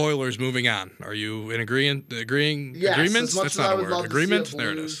 and Oilers moving on. Are you in agreeing? Yes, agreements? That's not a word. Agreement?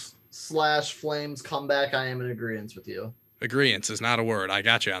 There it is. /Flames comeback. I am in agreement with you. Agreeance is not a word. I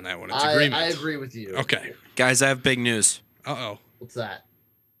got you on that one. It's agreement. I agree with you. Okay. Guys, I have big news. Uh-oh. What's that?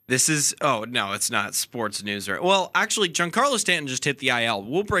 This is, no, it's not sports news. Well, actually, Giancarlo Stanton just hit the IL.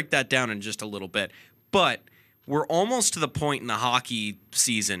 We'll break that down in just a little bit. But we're almost to the point in the hockey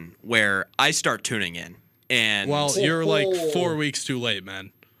season where I start tuning in. And you're like 4 weeks too late,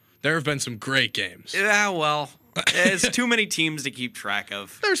 man. There have been some great games. Yeah, well, it's too many teams to keep track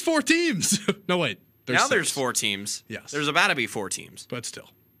of. There's 4 teams. No, wait. There's 4 teams. Yes. There's about to be 4 teams. But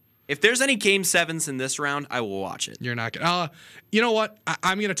still. If there's any Game 7s in this round, I will watch it. You're not going to. You know what?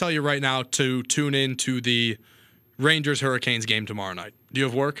 I'm going to tell you right now to tune in to the Rangers-Hurricanes game tomorrow night. Do you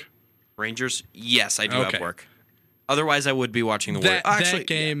have work? Rangers? Yes, I do have work. Otherwise, I would be watching the Warriors. That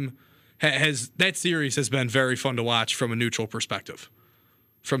game that series has been very fun to watch from a neutral perspective.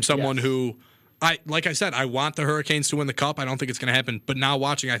 From someone who, like I said, I want the Hurricanes to win the Cup. I don't think it's going to happen. But now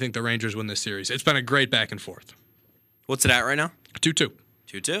watching, I think the Rangers win this series. It's been a great back and forth. What's it at right now? 2-2.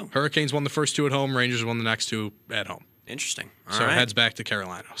 2-2. Hurricanes won the first 2 at home. Rangers won the next 2 at home. Interesting. All right. Heads back to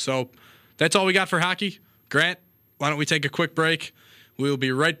Carolina. So that's all we got for hockey. Grant, why don't we take a quick break? We'll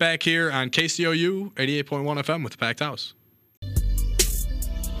be right back here on KCOU 88.1 FM with the Packed House.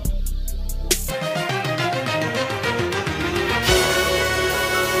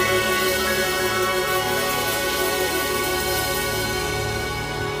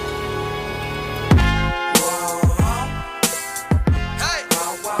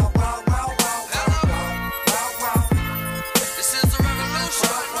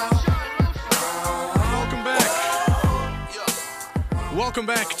 Welcome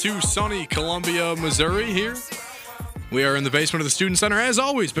back to sunny Columbia, Missouri here. We are in the basement of the Student Center as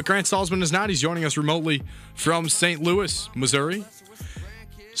always, but Grant Salzman is not. He's joining us remotely from St. Louis, Missouri.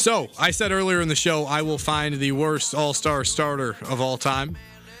 So, I said earlier in the show, I will find the worst all-star starter of all time,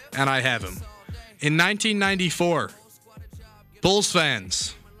 and I have him. In 1994, Bulls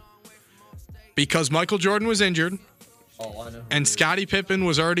fans, because Michael Jordan was injured, and Scottie Pippen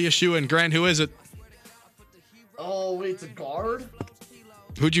was already a shoo-in. Grant, who is it? Oh, wait, it's a guard?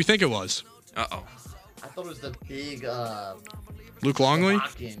 Who'd you think it was? Uh-oh. I thought it was the big Luke Longley?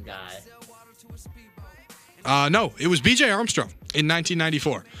 Guy. No, it was B.J. Armstrong in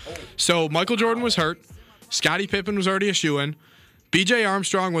 1994. Oh. So Michael Jordan was hurt. Scottie Pippen was already a shoo-in. B.J.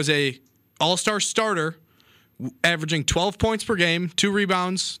 Armstrong was a all-star starter, averaging 12 points per game, 2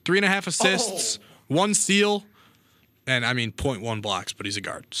 rebounds, 3.5 assists, 1 steal, and 0.1 blocks, but he's a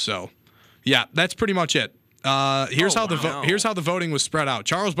guard. So, yeah, that's pretty much it. Here's how the voting was spread out.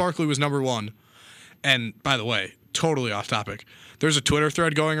 Charles Barkley was number 1. And by the way, totally off topic. There's a Twitter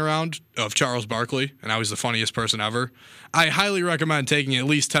thread going around of Charles Barkley, and I was the funniest person ever. I highly recommend taking at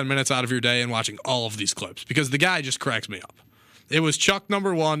least 10 minutes out of your day and watching all of these clips because the guy just cracks me up. It was Chuck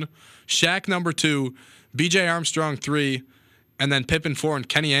number 1, Shaq number 2, B.J. Armstrong 3, and then Pippen 4 and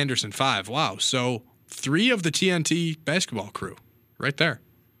Kenny Anderson 5. Wow. So 3 of the TNT basketball crew right there.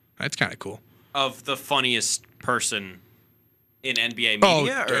 That's kind of cool. Of the funniest person in NBA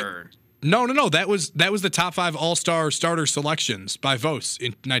media, or no. That was the top 5 All-Star starter selections by Vos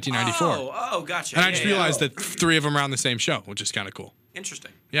in 1994. Oh, gotcha. And I just realized that 3 of them are on the same show, which is kind of cool.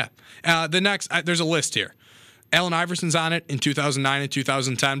 Interesting. Yeah. The next, there's a list here. Allen Iverson's on it in 2009 and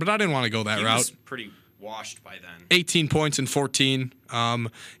 2010, but I didn't want to go that He route. was pretty washed by then. 18 points in 14.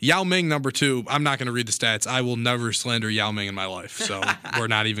 Yao Ming, number 2. I'm not going to read the stats. I will never slander Yao Ming in my life, so we're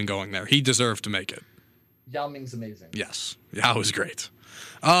not even going there. He deserved to make it. Yao Ming's amazing. Yes. Yao was great.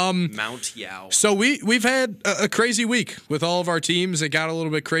 Mount Yao. So we've had a crazy week with all of our teams. It got a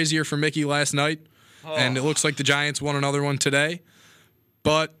little bit crazier for Mickey last night, and it looks like the Giants won another one today.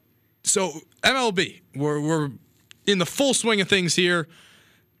 But so MLB, we're in the full swing of things here.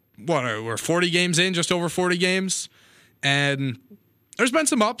 We're 40 games in, just over 40 games, and there's been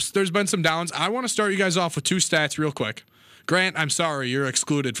some ups, there's been some downs. I want to start you guys off with 2 stats real quick. Grant, I'm sorry, you're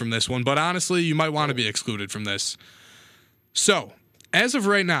excluded from this one, but honestly, you might want to be excluded from this. So, as of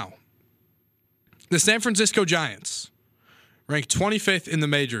right now, the San Francisco Giants rank 25th in the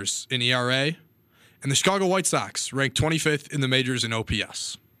majors in ERA, and the Chicago White Sox rank 25th in the majors in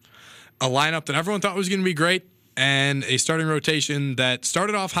OPS. A lineup that everyone thought was going to be great, and a starting rotation that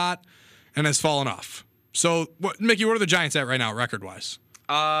started off hot and has fallen off. So, Mickey, what are the Giants at right now, record-wise?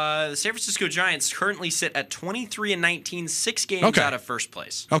 The San Francisco Giants currently sit at 23-19, 6 games out of first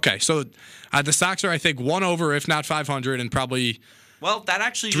place. Okay, so the Sox are, I think, 1 over, if not 500, and probably well, that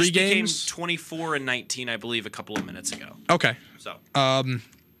actually 3 just games? became 24-19, I believe, a couple of minutes ago. Okay. So,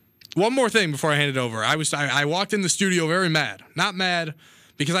 one more thing before I hand it over. I walked in the studio very mad. Not mad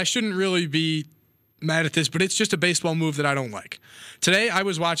because I shouldn't really be mad at this, but it's just a baseball move that I don't like. Today I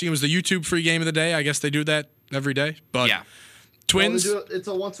was watching, it was the YouTube free game of the day. I guess they do that every day. But yeah. Twins. Well, it's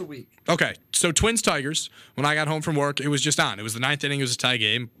a once a week. Okay, so Twins Tigers. When I got home from work, it was just on. It was the 9th inning. It was a tie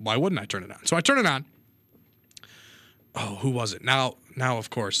game. Why wouldn't I turn it on? So I turn it on. Oh, who was it? Now, of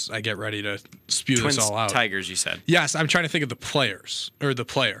course, I get ready to spew Twins this all out. Tigers, you said. Yes, I'm trying to think of the player.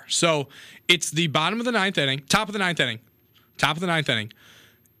 So it's the bottom of the 9th inning, top of the 9th inning.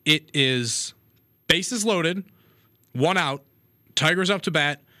 It is bases loaded, 1 out, Tigers up to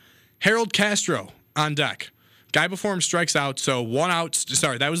bat, Harold Castro on deck. Guy before him strikes out, so 1 out.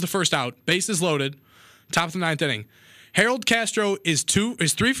 Sorry, that was the first out. Bases loaded, top of the 9th inning. Harold Castro is 3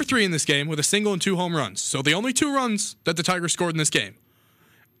 for 3 in this game with a single and 2 home runs. So the only 2 runs that the Tigers scored in this game.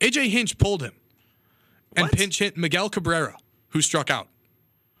 A.J. Hinch pulled him and pinch hit Miguel Cabrera, who struck out.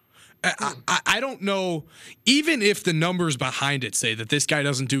 I don't know, even if the numbers behind it say that this guy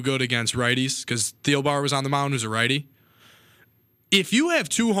doesn't do good against righties, because Thielbar was on the mound, who's a righty. If you have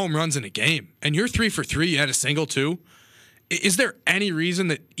 2 home runs in a game and you're 3 for 3, you had a single 2, is there any reason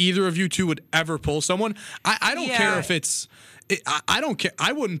that either of you 2 would ever pull someone? I don't care if it's I don't care.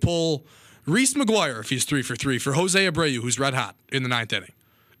 I wouldn't pull Reese McGuire if he's 3 for 3 for Jose Abreu, who's red hot in the 9th inning.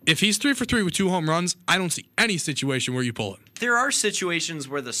 If he's 3 for 3 with 2 home runs, I don't see any situation where you pull him. There are situations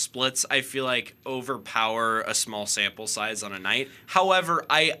where the splits, I feel like, overpower a small sample size on a night. However,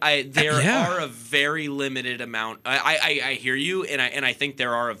 there are a very limited amount. I hear you, and I think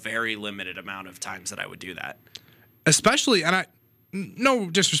there are a very limited amount of times that I would do that. Especially, and no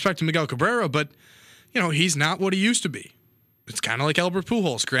disrespect to Miguel Cabrera, but he's not what he used to be. It's kind of like Albert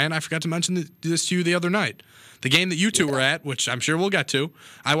Pujols. Grant, I forgot to mention this to you the other night. The game that you 2 were at, which I'm sure we'll get to,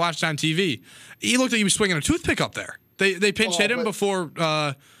 I watched on TV. He looked like he was swinging a toothpick up there. They pinch hit him before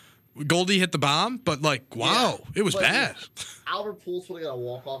Goldie hit the bomb, but wow, it was bad. Albert Pujols would have got a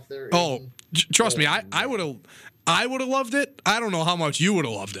walk off there. Trust me, I would have loved it. I don't know how much you would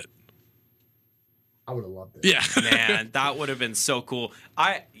have loved it. I would have loved it. Yeah, man, that would have been so cool.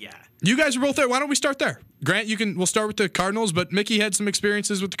 You guys are both there. Why don't we start there? Grant, we'll start with the Cardinals, but Mickey had some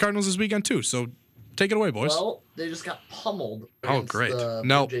experiences with the Cardinals this weekend too, so take it away, boys. Well, they just got pummeled. Oh, great. The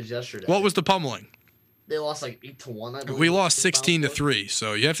No. Blue Jays yesterday. What was the pummeling? They lost 8-1, I believe. We lost 16-3,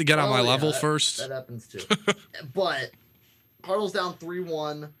 so you have to get on my level first. That happens too. But Cardinals down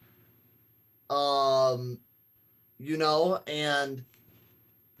 3-1. And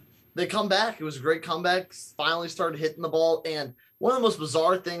they come back. It was a great comeback. Finally started hitting the ball. And one of the most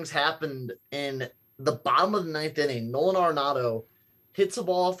bizarre things happened in the bottom of the 9th inning. Nolan Arenado hits a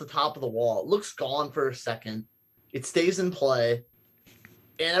ball off the top of the wall. It looks gone for a second. It stays in play.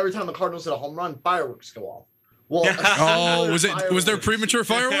 And every time the Cardinals hit a home run, fireworks go off. Well, was there premature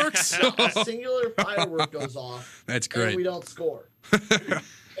fireworks? A singular firework goes off. That's great. And we don't score.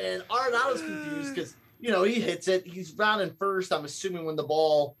 And Arenado's confused because, he hits it. He's rounding first, I'm assuming, when the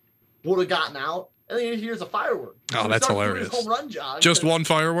ball would have gotten out. And then he hears a firework. Oh, that's hilarious. Home run jog. Just one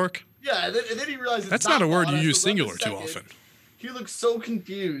firework? Yeah, and then he realizes that's not a word you use singular too often. He looks so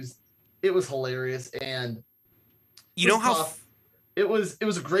confused. It was hilarious. And it was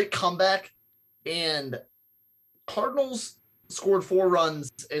a great comeback. And Cardinals scored 4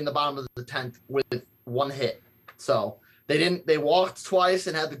 runs in the bottom of the 10th with 1 hit. So they walked twice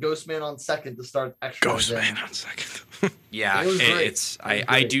and had the ghost man on second to start extra. Ghost man on second. Yeah,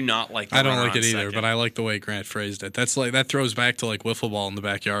 I do not like. I don't like it either, but I like the way Grant phrased it. That throws back to like wiffle ball in the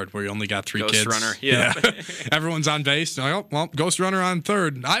backyard where you only got 3 kids. Ghost runner, yeah. Everyone's on base. Like, oh well, ghost runner on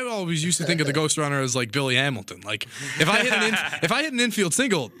third. I always used to think of the ghost runner as like Billy Hamilton. Like if I hit an infield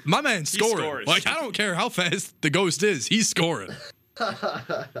single, my man's scoring. Like I don't care how fast the ghost is, he's scoring.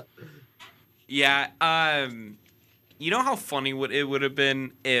 Yeah. You know how funny it would have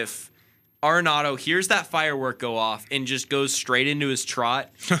been if Arenado hears that firework go off and just goes straight into his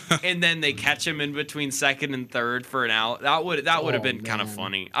trot, and then they catch him in between second and third for an out. That would have been kind of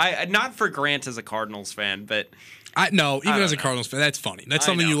funny. Not for Grant as a Cardinals fan, but even as a Cardinals fan, that's funny. That's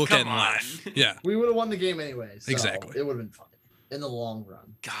something you look at and laugh. Yeah, we would have won the game anyway. So exactly, it would have been funny in the long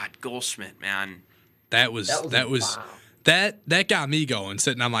run. God, Goldschmidt, man, that got me going,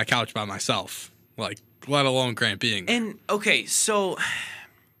 sitting on my couch by myself, like. Let alone Grant being there. And, okay, so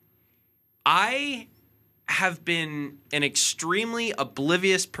I have been an extremely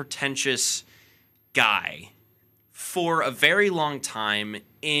oblivious, pretentious guy for a very long time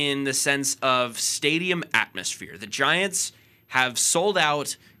in the sense of stadium atmosphere. The Giants have sold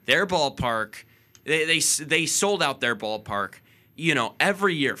out their ballpark. They sold out their ballpark,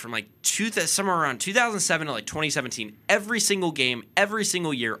 every year from like somewhere around 2007 to like 2017. Every single game, every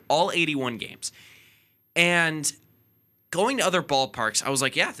single year, all 81 games. And going to other ballparks, I was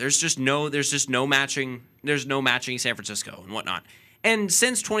like, yeah, there's no matching San Francisco and whatnot. And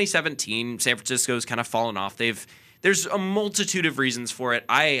since 2017, San Francisco's kind of fallen off. There's a multitude of reasons for it.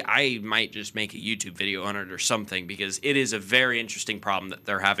 I might just make a YouTube video on it or something because it is a very interesting problem that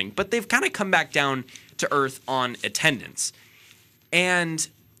they're having. But they've kind of come back down to earth on attendance. And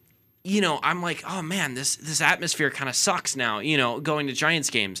I'm like, oh man, this atmosphere kind of sucks now, going to Giants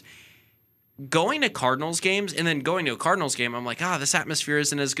games. Going to Cardinals games and then going to a Cardinals game, I'm like, this atmosphere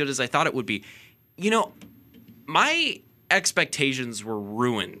isn't as good as I thought it would be. My expectations were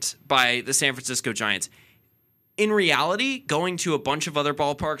ruined by the San Francisco Giants. In reality, going to a bunch of other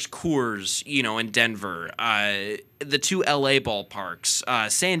ballparks, Coors, in Denver, the 2 LA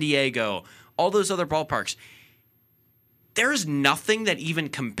ballparks, San Diego, all those other ballparks, there is nothing that even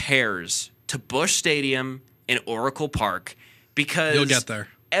compares to Busch Stadium and Oracle Park because you'll get there.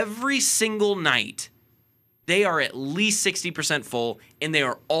 Every single night, they are at least 60% full, and they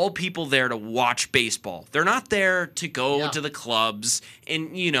are all people there to watch baseball. They're not there to go to the clubs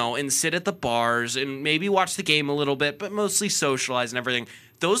and, and sit at the bars and maybe watch the game a little bit, but mostly socialize and everything.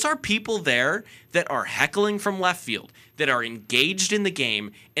 Those are people there that are heckling from left field, that are engaged in the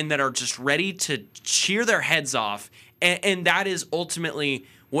game, and that are just ready to cheer their heads off. And that is ultimately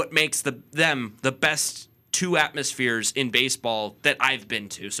what makes them the best 2 atmospheres in baseball that I've been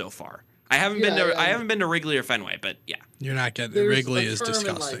to so far. I haven't been to Wrigley or Fenway, but yeah. You're not getting Wrigley is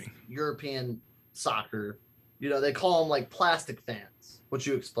disgusting. In, European soccer, they call them like plastic fans. What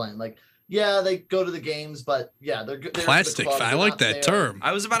you explained, they go to the games, but they're good. Plastic fan. I like that term.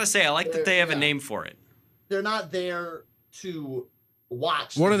 I was about to say I like that they have a name for it. They're not there to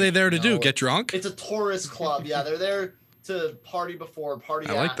watch. What are they there to do? Get drunk? It's a tourist club. Yeah, they're there to party before, party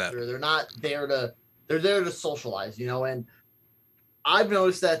after. Like that. They're not there to. They're there to socialize, and I've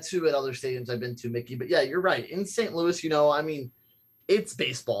noticed that too at other stadiums I've been to, Mickey. But yeah, you're right. In St. Louis, it's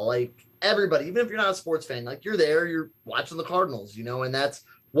baseball. Like everybody, even if you're not a sports fan, like you're there, you're watching the Cardinals, and that's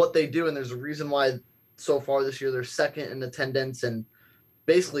what they do. And there's a reason why so far this year they're second in attendance. And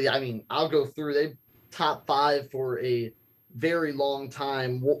basically, I'll go through. They top 5 for a very long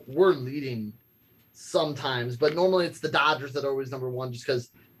time. We're leading sometimes, but normally it's the Dodgers that are always number 1 just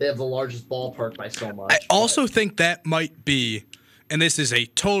because they have the largest ballpark by so much. I also think that might be, and this is a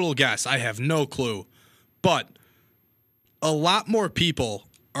total guess, I have no clue, but a lot more people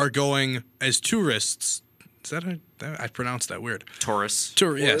are going as tourists. Is that I pronounced that weird. Tourists.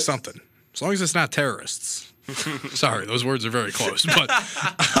 Yeah, something. As long as it's not terrorists. Sorry, those words are very close. But,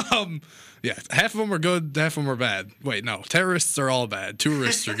 half of them are good, half of them are bad. Wait, no, terrorists are all bad.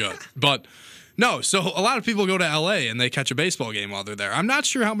 Tourists are good. But, No, so a lot of people go to L.A. and they catch a baseball game while they're there. I'm not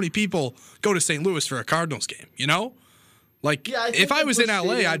sure how many people go to St. Louis for a Cardinals game, you know? Like, if I was in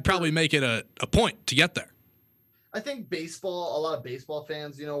L.A., I'd probably make it a point to get there. I think baseball, a lot of baseball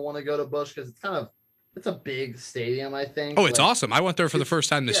fans, want to go to Busch because it's a big stadium, I think. Oh, it's awesome. I went there for the first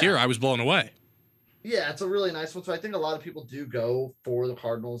time this year. I was blown away. Yeah, it's a really nice one. So I think a lot of people do go for the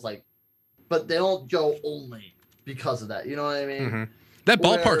Cardinals, but they don't go only because of that. You know what I mean? Mm-hmm. That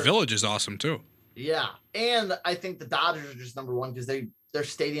ballpark village is awesome too. Yeah, and I think the Dodgers are just number one because their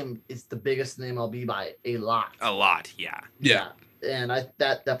stadium is the biggest in the MLB by a lot. A lot, yeah. And that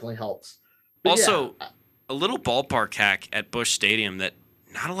definitely helps. But also, a little ballpark hack at Busch Stadium that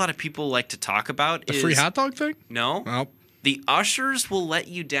not a lot of people like to talk about is the free hot dog thing. No, nope. The ushers will let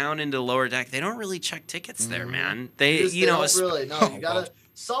you down into lower deck. They don't really check tickets there, man. They don't really. No, you gotta.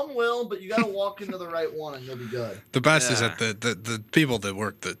 Some will, but you gotta walk into the right one and you'll be good. The best is that the people that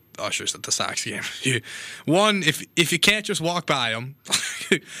work the ushers at the Sox game. If you can't just walk by them.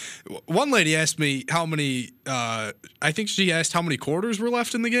 One lady asked me how many. I think she asked how many quarters were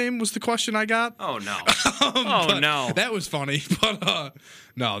left in the game. Was the question I got? Oh no! No! That was funny, but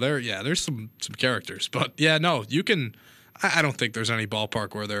no, there's some characters, but no, you can. I don't think there's any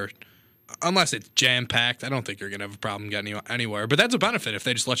ballpark where they're. Unless it's jam-packed, I don't think you're going to have a problem getting anywhere. But that's a benefit if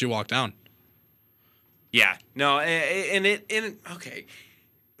they just let you walk down. Yeah. No, okay.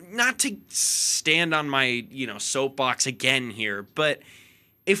 Not to stand on my, soapbox again here, but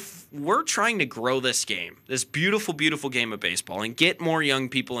if we're trying to grow this game, this beautiful, beautiful game of baseball, and get more young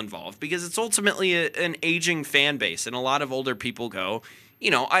people involved, because it's ultimately an aging fan base, and a lot of older people go,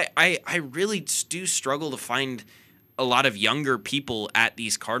 I really do struggle to find a lot of younger people at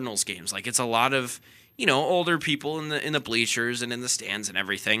these Cardinals games. Like, it's a lot of, older people in the bleachers and in the stands and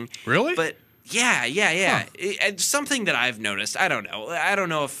everything. Really? But yeah. Huh. It's something that I've noticed. I don't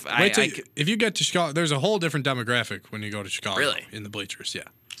know if if you get to Chicago, there's a whole different demographic when you go to Chicago. Really? In the bleachers, yeah.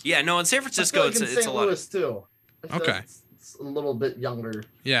 Yeah, no, in San Francisco, it's a lot. Louis too. Okay. It's a little bit younger.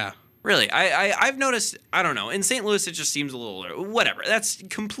 Yeah. Really, I've noticed. I don't know. In St. Louis, it just seems a little whatever. That's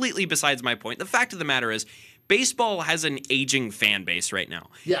completely besides my point. The fact of the matter is, baseball has an aging fan base right now.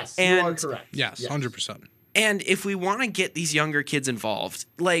 Yes, you are correct. Yes, 100%. And if we want to get these younger kids involved,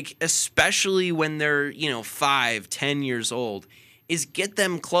 like especially when they're 5, 10 years old, is get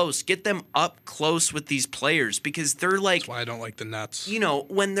them close, get them up close with these players because they're like. That's why I don't like the Nets.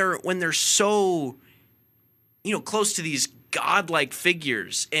 When they're so, close to these godlike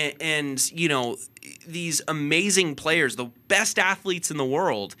figures and these amazing players, the best athletes in the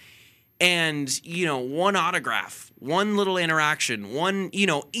world. And, one autograph, one little interaction, one,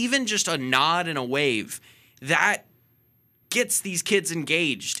 even just a nod and a wave, that gets these kids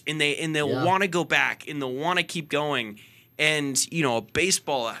engaged and they'll want to go back and they'll want to keep going. And,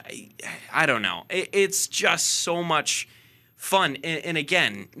 baseball, I don't know. It's just so much fun. And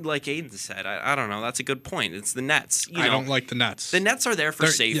again, like Aiden said, I don't know. That's a good point. It's the Nets. I don't like the Nets. The Nets are there for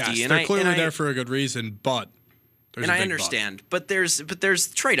safety. Yes, they're clearly there for a good reason, but. I understand, but there's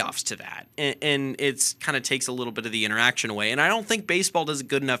trade-offs to that, and it's kind of takes a little bit of the interaction away. And I don't think baseball does a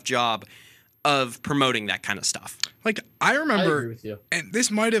good enough job of promoting that kind of stuff. Like I remember, I agree with you. And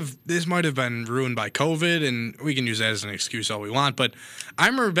this might have been ruined by COVID, and we can use that as an excuse all we want. But I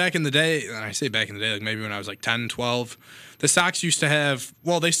remember back in the day, and I say back in the day, like maybe when I was like 10, 12, the Sox used to have.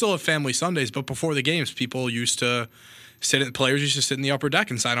 Well, they still have family Sundays, but before the games, players used to sit in the upper deck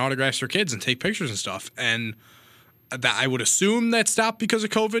and sign autographs for kids and take pictures and stuff, and. That I would assume that stopped because of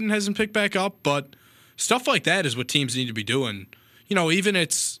COVID and hasn't picked back up, but stuff like that is what teams need to be doing. Even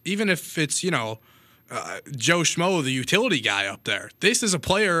if it's Joe Schmo, the utility guy up there. This is a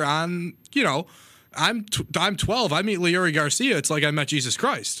player on. I'm 12. I meet Leury Garcia. It's like I met Jesus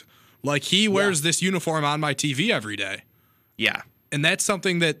Christ. Like he wears this uniform on my TV every day. Yeah, and that's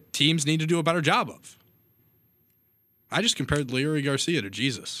something that teams need to do a better job of. I just compared Leury Garcia to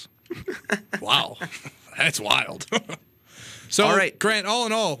Jesus. Wow. That's wild. So, all right. Grant, all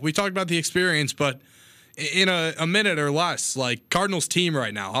in all, we talked about the experience, but in a minute or less, like Cardinals team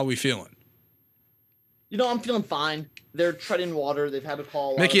right now, how are we feeling? I'm feeling fine. They're treading water. They've had to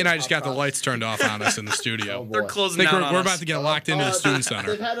call. Mickey and I just got the lights turned off on us in the studio. They're closing down on us. We're about to get locked into the student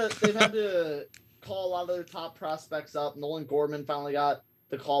center. They've had to call a lot of their top prospects up. Nolan Gorman finally got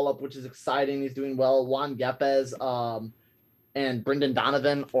the call up, which is exciting. He's doing well. Juan Yepes and Brendan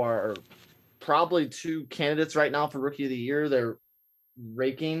Donovan are probably two candidates right now for Rookie of the Year. They're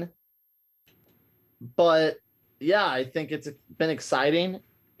raking. But, yeah, I think it's been exciting,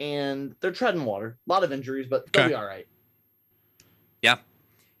 and they're treading water. A lot of injuries, but they'll be all right. Yeah.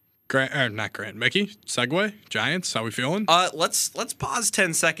 Not Grant. Mickey, segue, Giants, how we feeling? Let's pause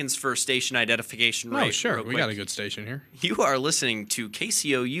 10 seconds for station identification. Oh, sure. We got a good station here. You are listening to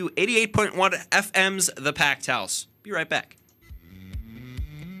KCOU 88.1 FM's The Packed House. Be right back.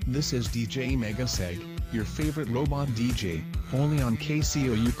 This is DJ Megaseg, your favorite robot DJ, only on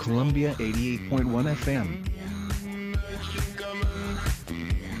KCOU Columbia 88.1 FM.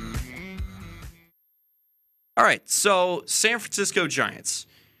 All right, so San Francisco Giants.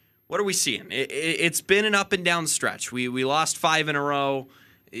 What are we seeing? It's been an up and down stretch. We lost 5 in a row.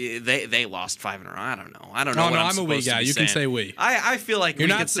 They lost 5 in a row. I don't know. No, I'm a we guy. You can say we. I feel like we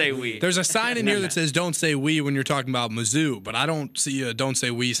can say we. There's a sign in here that says "Don't say we" when you're talking about Mizzou, but I don't see a "Don't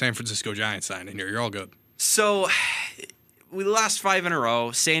say we" San Francisco Giants sign in here. You're all good. So we lost 5 in a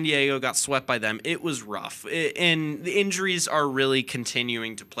row. San Diego got swept by them. It was rough, and the injuries are really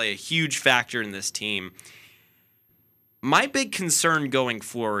continuing to play a huge factor in this team. My big concern going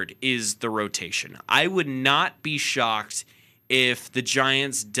forward is the rotation. I would not be shocked if the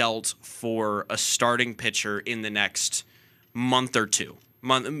Giants dealt for a starting pitcher in the next month or two.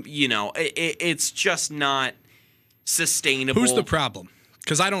 It's just not sustainable. Who's the problem?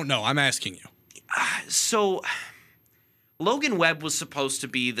 Because I don't know. I'm asking you. So Logan Webb was supposed to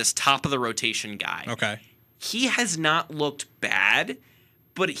be this top of the rotation guy. Okay. He has not looked bad.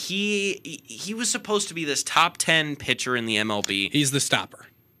 But he was supposed to be this top 10 pitcher in the MLB. He's the stopper,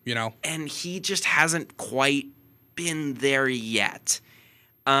 And he just hasn't quite been there yet.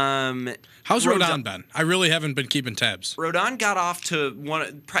 How's Rodon been? I really haven't been keeping tabs. Rodon got off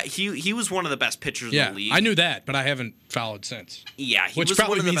to he was one of the best pitchers in the league. I knew that, but I haven't followed since. Yeah, which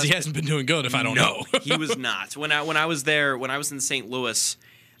probably means he hasn't been doing good if I don't know. He was not. When I was there, when I was in St. Louis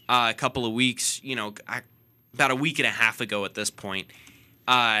a couple of weeks, about a week and a half ago at this point,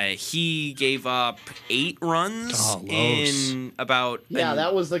 he gave up 8 runs in about... Yeah,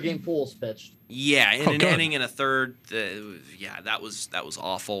 that was the game Pools pitched. Yeah, in an inning and a third. That was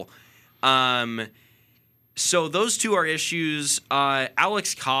awful. So those two are issues.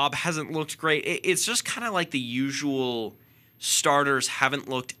 Alex Cobb hasn't looked great. It's just kind of like the usual starters haven't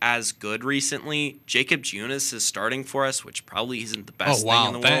looked as good recently. Jacob Junis is starting for us, which probably isn't the best thing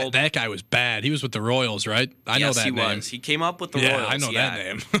in the world. That guy was bad. He was with the Royals, right? I know that name. Yes, he was. He came up with the Royals. Yeah, I know that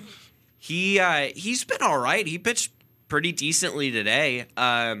name. He's been all right. He pitched pretty decently today.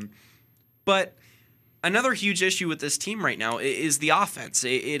 But another huge issue with this team right now is the offense.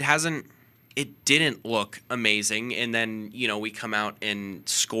 It didn't look amazing, and then we come out and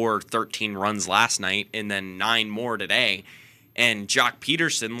score 13 runs last night, and then 9 more today. And Jock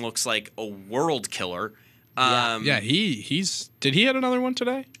Peterson looks like a world killer. Did he hit another one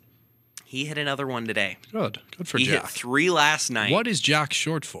today? He hit another one today. Good for Jock. He hit 3 last night. What is Jock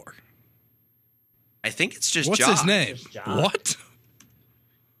short for? I think it's just What's Jock. His name? What?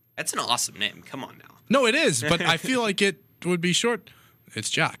 That's an awesome name. Come on now. No, it is, but I feel like it would be short. It's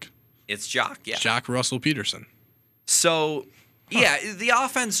Jock. It's Jock, yeah. Jock Russell Peterson. So, yeah, the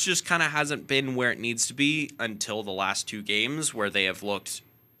offense just kind of hasn't been where it needs to be until the last 2 games where they have looked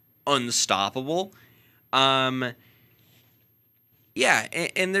unstoppable. And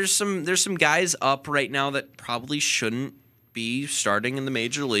there's some guys up right now that probably shouldn't be starting in the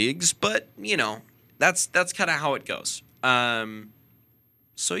major leagues, but that's kind of how it goes.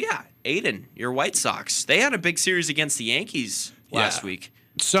 So yeah, Aiden, your White Sox, they had a big series against the Yankees last week.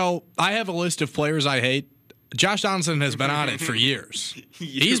 So I have a list of players I hate. Josh Donaldson has been on it for years.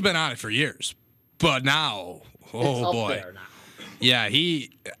 He's been on it for years. But now, oh boy. Yeah,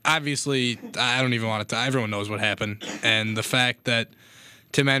 he obviously, I don't even want to, everyone knows what happened. And the fact that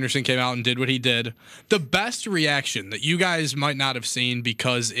Tim Anderson came out and did what he did. The best reaction that you guys might not have seen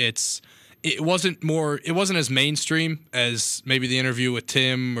because it wasn't as mainstream as maybe the interview with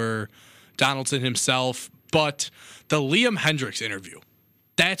Tim or Donaldson himself, but the Liam Hendricks interview.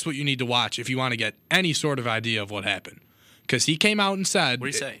 That's what you need to watch if you want to get any sort of idea of what happened. Because he came out and said... What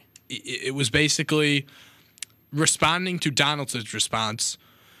did he say? It was basically responding to Donaldson's response.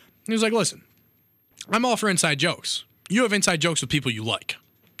 He was like, listen, I'm all for inside jokes. You have inside jokes with people you like.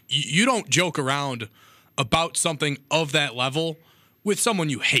 You don't joke around about something of that level with someone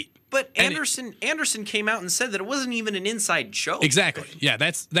you hate. But Anderson came out and said that it wasn't even an inside joke. Exactly. Yeah,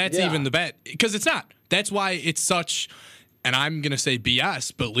 that's even the bet. Because it's not. That's why it's such... And I'm going to say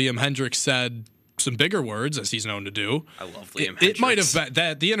BS, but Liam Hendricks said some bigger words, as he's known to do. I love Liam Hendricks. It might have been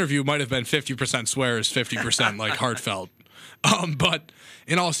that the interview might have been 50% swears, 50% like heartfelt. But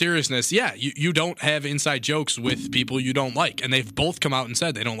in all seriousness, yeah, you don't have inside jokes with people you don't like. And they've both come out and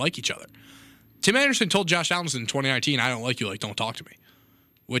said they don't like each other. Tim Anderson told Josh Donaldson in 2019, I don't like you, like, don't talk to me,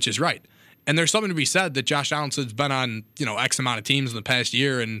 which is right. And there's something to be said that Josh Donaldson's been on, X amount of teams in the past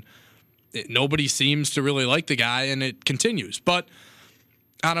year, and nobody seems to really like the guy, and it continues. But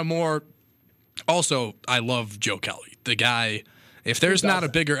on a more, also, I love Joe Kelly. The guy, if there's not a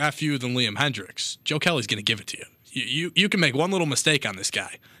bigger FU than Liam Hendricks, Joe Kelly's going to give it to you. You can make one little mistake on this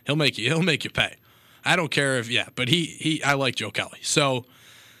guy. He'll make you pay. I don't care if, but I like Joe Kelly. So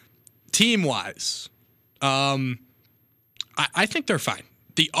team-wise, I think they're fine.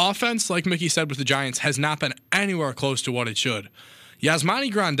 The offense, like Mickey said with the Giants, has not been anywhere close to what it should. Yasmani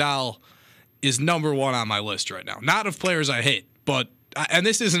Grandal is number one on my list right now. Not of players I hate, and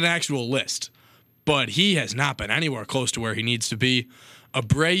this is an actual list, but he has not been anywhere close to where he needs to be.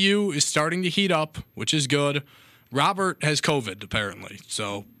 Abreu is starting to heat up, which is good. Robert has COVID, apparently,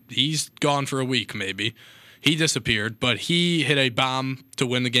 so he's gone for a week maybe. He disappeared, but he hit a bomb to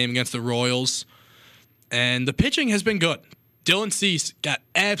win the game against the Royals, and the pitching has been good. Dylan Cease got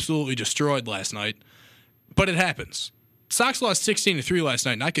absolutely destroyed last night, but it happens. Sox lost 16-3 last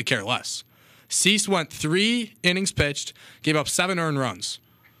night, and I could care less. Cease went 3 innings pitched, gave up 7 earned runs.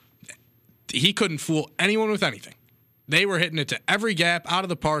 He couldn't fool anyone with anything. They were hitting it to every gap, out of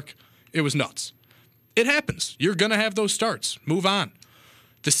the park. It was nuts. It happens. You're going to have those starts. Move on.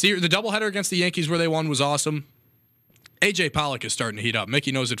 The doubleheader against the Yankees where they won was awesome. A.J. Pollock is starting to heat up.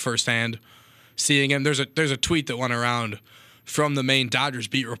 Mickey knows it firsthand. Seeing him, there's a tweet that went around from the main Dodgers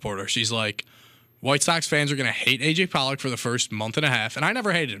beat reporter. She's like, White Sox fans are going to hate A.J. Pollock for the first month and a half, and I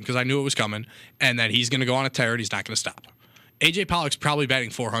never hated him because I knew it was coming, and that he's going to go on a tear and he's not going to stop. A.J. Pollock's probably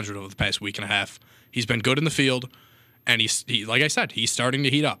batting 400 over the past week and a half. He's been good in the field, and he like I said, he's starting to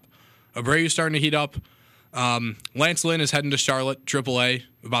heat up. Abreu's starting to heat up. Lance Lynn is heading to Charlotte, AAA,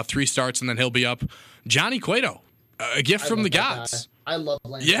 about 3 starts, and then he'll be up. Johnny Cueto, a gift from the gods. I love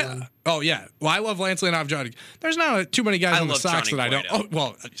Lance Lynn. Oh, yeah. Well, I love Lance Lynn. Johnny. There's not too many guys on the Sox Johnny that I don't. Cueto. Oh,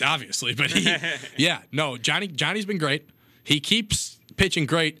 well, obviously, but Johnny's been great. He keeps pitching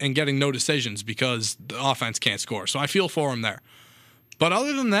great and getting no decisions because the offense can't score. So I feel for him there. But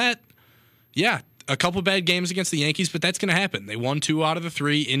other than that, a couple bad games against the Yankees, but that's going to happen. They won 2 out of the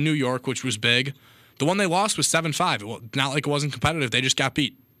 3 in New York, which was big. The one they lost was 7-5. Not like it wasn't competitive. They just got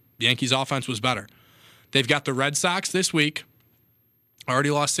beat. The Yankees' offense was better. They've got the Red Sox this week.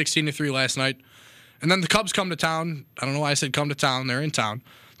 Already lost 16-3 last night. And then the Cubs come to town. I don't know why I said come to town. They're in town.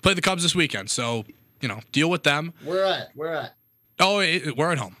 Play the Cubs this weekend. So, deal with them. Where at? Oh,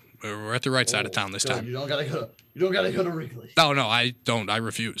 we're at home. We're at the right side of town this time. You don't gotta go to Wrigley. Oh, no, I don't. I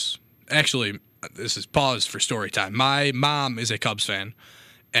refuse. Actually, this is pause for story time. My mom is a Cubs fan,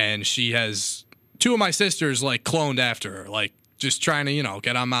 and she has 2 of my sisters, cloned after her, just trying to,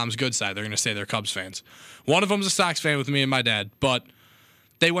 get on mom's good side. They're going to say they're Cubs fans. One of them's a Sox fan with me and my dad, but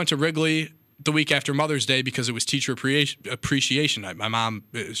they went to Wrigley the week after Mother's Day because it was Teacher Appreciation Night. My mom,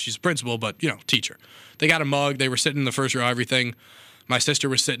 she's a principal, but, teacher. They got a mug. They were sitting in the first row, everything. My sister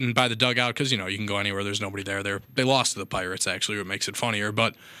was sitting by the dugout because, you can go anywhere. There's nobody there. They lost to the Pirates, actually, what makes it funnier.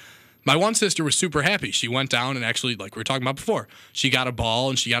 But my one sister was super happy. She went down and actually, like we were talking about before, she got a ball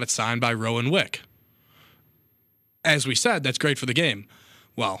and she got it signed by Rowan Wick. As we said, that's great for the game.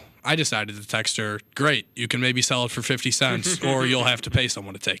 Well, I decided to text her, great, you can maybe sell it for 50 cents or you'll have to pay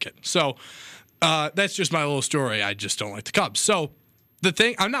someone to take it. So that's just my little story. I just don't like the Cubs. So the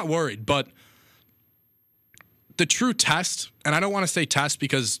thing, I'm not worried, but the true test, and I don't want to say test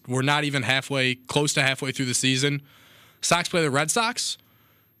because we're not even close to halfway through the season. Sox play the Red Sox,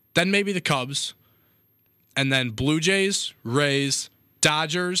 then maybe the Cubs, and then Blue Jays, Rays,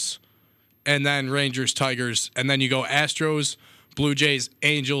 Dodgers, and then Rangers, Tigers, and then you go Astros, Blue Jays,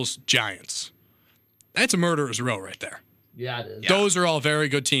 Angels, Giants. That's a murderer's row right there. Yeah, it is. Those are all very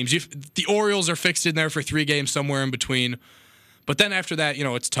good teams. The Orioles are fixed in there for 3 games somewhere in between. But then after that,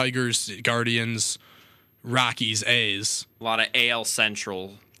 it's Tigers, Guardians, Rockies, A's. A lot of AL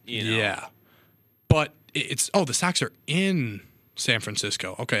Central, Yeah. But the Sox are in San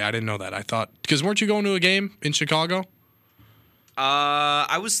Francisco. Okay, I didn't know that. I thought, because weren't you going to a game in Chicago?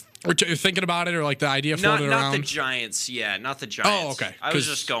 I was thinking about it, or the idea floated around. Not the Giants. Yeah, not the Giants. Oh, okay. I was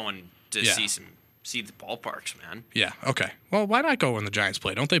just going to see the ballparks, man. Yeah. Okay. Well, why not go when the Giants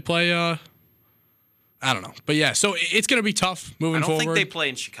play? Don't they play? I don't know, but yeah. So it's going to be tough moving forward. I don't think they play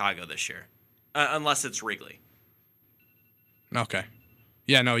in Chicago this year, unless it's Wrigley. Okay.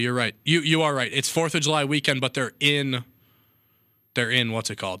 Yeah. No, you're right. You are right. It's 4th of July weekend, but they're in what's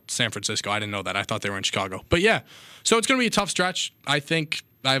it called? San Francisco. I didn't know that. I thought they were in Chicago. But yeah, so it's going to be a tough stretch. I think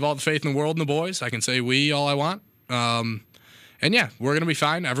I have all the faith in the world in the boys. I can say we all I want. And yeah, we're going to be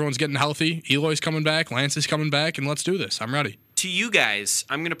fine. Everyone's getting healthy. Eloy's coming back. Lance is coming back. And let's do this. I'm ready. To you guys,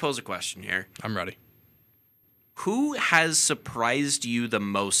 I'm going to pose a question here. I'm ready. Who has surprised you the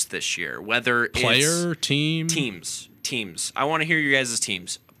most this year? Whether player, team? Teams. I want to hear your guys'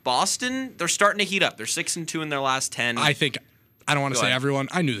 teams. Boston, they're starting to heat up. They're 6-2 in their last 10. I don't want to Go say ahead. everyone.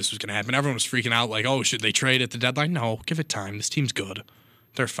 I knew this was going to happen. Everyone was freaking out like, oh, should they trade at the deadline? No, give it time. This team's good.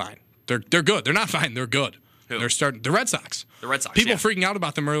 They're fine. They're good. They're not fine. They're good. Who? They're starting. The Red Sox. The Red Sox, People yeah. freaking out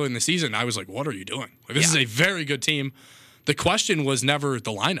about them early in the season. I was like, what are you doing? Like, this is a very good team. The question was never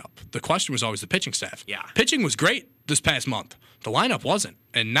the lineup. The question was always the pitching staff. Yeah. Pitching was great this past month. The lineup wasn't.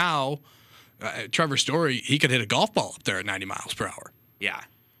 And now, Trevor Story, he could hit a golf ball up there at 90 miles per hour. Yeah.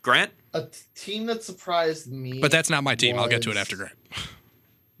 Grant? A team that surprised me. But that's not my team. I'll get to it was after Grant.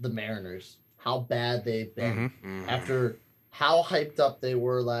 The Mariners. How bad they've been. Mm-hmm. After how hyped up they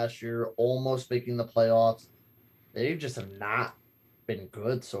were last year, almost making the playoffs. They just have not been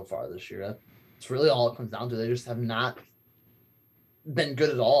good so far this year. It's really all it comes down to. They just have not been good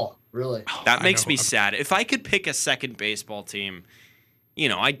at all, really. That makes me sad. If I could pick a second baseball team,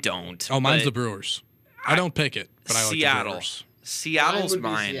 I don't. Oh, mine's but the Brewers. I don't pick it, but I like the Seattle. Brewers. Seattle's Mine would be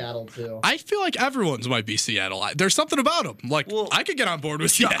mine. Seattle too. I feel like everyone's might be Seattle. There's something about them. Like, Well, I could get on board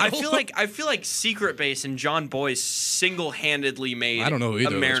with Yeah, Seattle. I feel like Secret Base and John Boyce single-handedly made I don't know who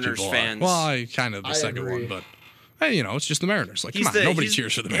either a of Mariners those people fans. are. Well, I kind of the I second agree. one, but hey, it's just the Mariners. Like, He's come on, nobody he's-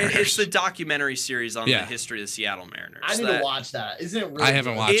 cheers for the It's Mariners. the documentary series on Yeah. the history of the Seattle Mariners. I need to watch that. Isn't it really I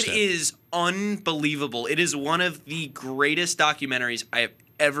haven't good? watched It it. is unbelievable. It is one of the greatest documentaries I have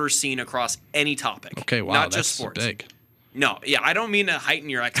ever seen across any topic. Okay, wow, not that's just sports. big. No, yeah, I don't mean to heighten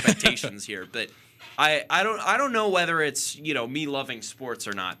your expectations here, but I don't know whether it's me loving sports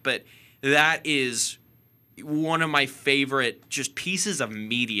or not, but that is one of my favorite just pieces of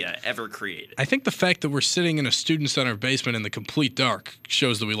media ever created. I think the fact that we're sitting in a student center basement in the complete dark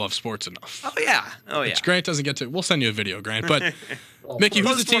shows that we love sports enough. Oh yeah, Which Grant doesn't get to. We'll send you a video, Grant. But Mickey,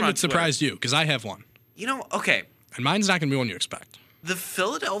 who's the Post team one on that surprised you? Because I have one, Okay, and mine's not going to be one you expect. the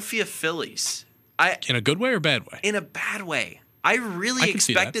Philadelphia Phillies. In a good way or bad way? In a bad way. I really can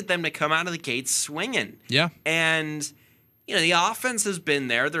see that. expected them to come out of the gates swinging. Yeah. And, the offense has been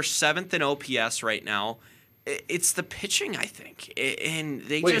there. They're 7th in OPS right now. It's the pitching, I think. And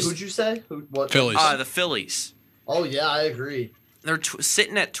they Wait, just. who'd you say? What? Phillies. The Phillies. Oh yeah, I agree. They're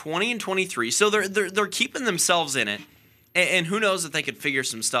sitting at 20 and 23, so they're keeping themselves in it. And who knows if they could figure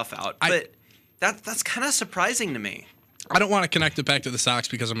some stuff out. But that's kind of surprising to me. I don't want to connect it back to the Sox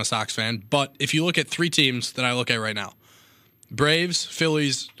because I'm a Sox fan, but if you look at three teams that I look at right now, Braves,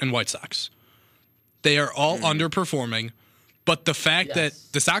 Phillies, and White Sox, they are all underperforming, but the fact that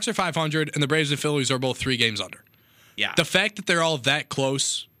the Sox are 500 and the Braves and Phillies are both 3 games under. Yeah. The fact that they're all that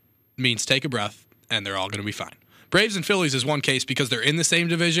close means take a breath, and they're all going to be fine. Braves and Phillies is one case because they're in the same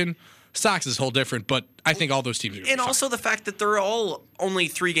division. Sox is whole different, but I think all those teams are going to be fine. And also the fact that they're all only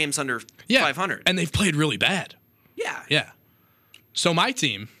 3 games under 500. And they've played really bad. Yeah. Yeah. So my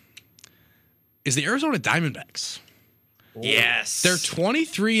team is the Arizona Diamondbacks. Yes. They're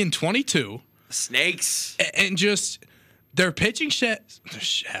 23 and 22, Snakes. and just their pitching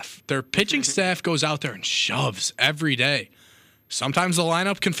their pitching staff goes out there and shoves every day. Sometimes the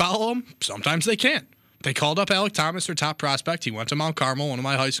lineup can follow them, sometimes they can't. They called up Alec Thomas, their top prospect. He went to Mount Carmel, one of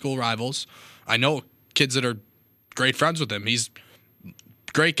my high school rivals. I know kids that are great friends with him. He's a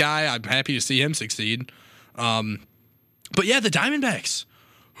great guy. I'm happy to see him succeed. But yeah, the Diamondbacks.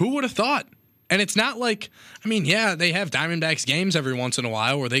 Who would have thought? And it's not like, they have Diamondbacks games every once in a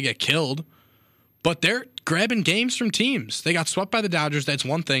while where they get killed, but they're grabbing games from teams. They got swept by the Dodgers, that's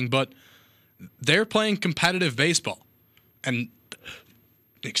one thing, but they're playing competitive baseball. And,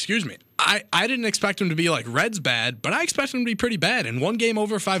 excuse me, I didn't expect them to be like Reds bad, but I expect them to be pretty bad. And 1 game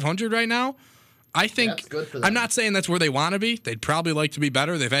over 500 right now, I think, That's good for them. I'm not saying that's where they want to be. They'd probably like to be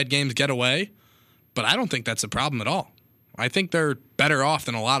better. They've had games get away, but I don't think that's a problem at all. I think they're better off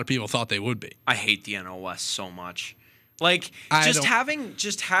than a lot of people thought they would be. I hate the NL West so much. Like I just don't-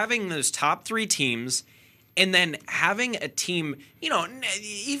 having those top 3 teams, and then having a team,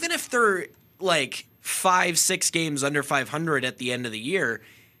 even if they're like 5-6 games under 500 at the end of the year,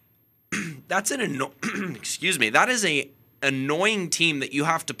 that's that is a annoying team that you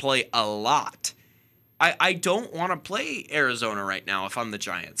have to play a lot. I don't want to play Arizona right now if I'm the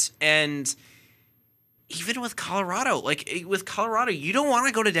Giants. And even with Colorado, you don't want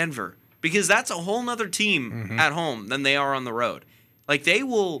to go to Denver because that's a whole nother team at home than they are on the road. Like, they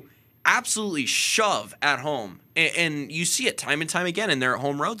will absolutely shove at home. And you see it time and time again in their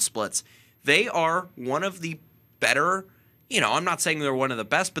home road splits. They are one of the better, I'm not saying they're one of the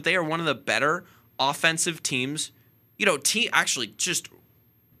best, but they are one of the better offensive teams, actually just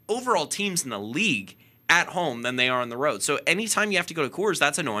overall teams in the league at home than they are on the road. So anytime you have to go to Coors,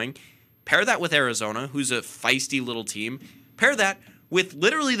 that's annoying. Pair that with Arizona, who's a feisty little team. Pair that with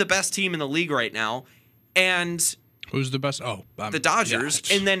literally the best team in the league right now. And Who's the best? Oh, the Dodgers,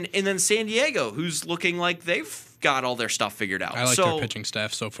 yeah. and then San Diego, who's looking like they've got all their stuff figured out. I like their pitching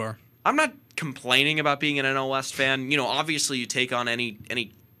staff so far. I'm not complaining about being an NL West fan. Obviously you take on any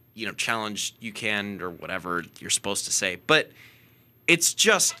challenge you can or whatever you're supposed to say, but it's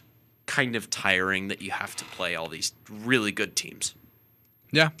just kind of tiring that you have to play all these really good teams.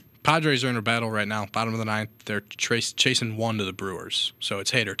 Yeah. Padres are in a battle right now, bottom of the ninth. They're chasing 1 to the Brewers, so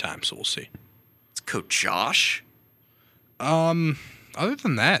it's hater time. So we'll see. It's Coach Josh. Other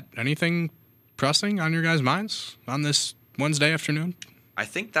than that, anything pressing on your guys' minds on this Wednesday afternoon? I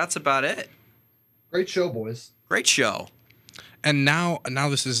think that's about it. Great show, boys. Great show. And now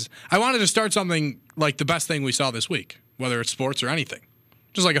this is. I wanted to start something like the best thing we saw this week, whether it's sports or anything,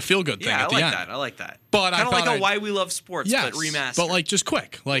 just like a feel good thing at the end. I like that. But kind of like a why we love sports, but remastered. But like just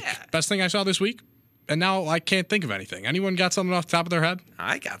quick, best thing I saw this week. And now I can't think of anything. Anyone got something off the top of their head?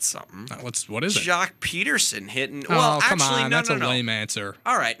 I got something. What is it? Jock Peterson hitting. Oh, well, come actually, on. no, That's no, a no. lame answer.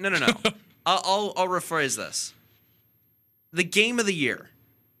 All right, no. I'll rephrase this. The game of the year,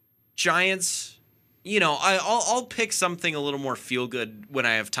 Giants. I'll pick something a little more feel good when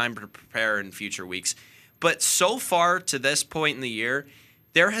I have time to prepare in future weeks. But so far to this point in the year,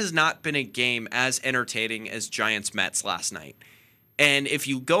 there has not been a game as entertaining as Giants Mets last night. And if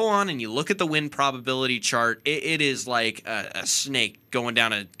you go on and you look at the win probability chart, it is like a snake going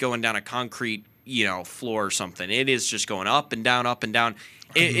down a concrete floor or something. It is just going up and down, up and down.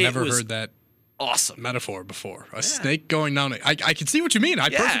 I've never heard that awesome metaphor before. A snake going down. I can see what you mean. I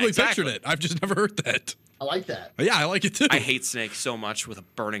perfectly pictured it. I've just never heard that. I like that. Yeah, I like it too. I hate snakes so much with a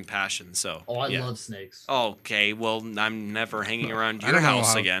burning passion. So I love snakes. Okay, well, I'm never hanging around your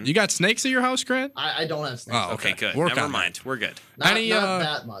house again. You got snakes at your house, Grant? I don't have snakes. Oh, okay, good. Work never on mind. We're good. Not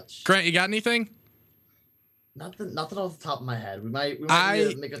that much. Grant, you got anything? Nothing off the top of my head. We might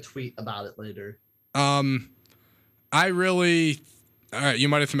need to make a tweet about it later. All right, you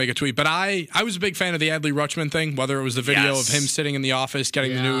might have to make a tweet, but I was a big fan of the Adley Rutschman thing, whether it was the video of him sitting in the office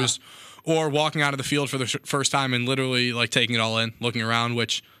getting the news or walking out of the field for the first time and literally like taking it all in, looking around,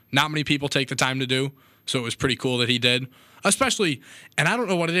 which not many people take the time to do. So it was pretty cool that he did. Especially, and I don't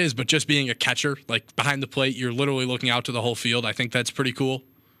know what it is, but just being a catcher, like behind the plate, you're literally looking out to the whole field. I think that's pretty cool.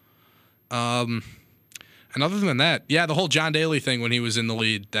 And other than that, the whole John Daly thing when he was in the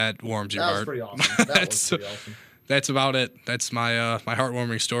lead, that warms your heart. That was pretty awesome. That's about it. That's my my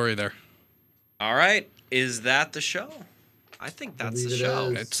heartwarming story there. All right. Is that the show? I think that's the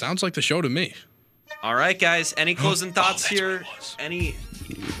show. It sounds like the show to me. All right, guys. Any closing thoughts here?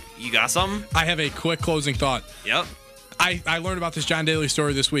 You got something? I have a quick closing thought. Yep. I learned about this John Daly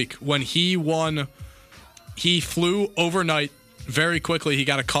story this week. When he won, he flew overnight very quickly. He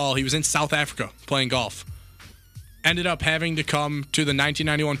got a call. He was in South Africa playing golf. Ended up having to come to the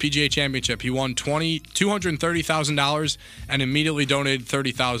 1991 PGA Championship. He won $230,000 and immediately donated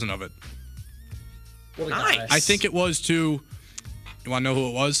 $30,000 of it. Nice. I think it was to. You want to know who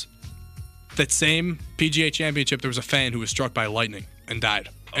it was? That same PGA Championship, there was a fan who was struck by lightning and died,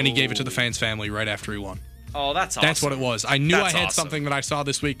 and he gave it to the fan's family right after he won. Oh, that's awesome. That's what it was. I knew That's I had awesome. something that I saw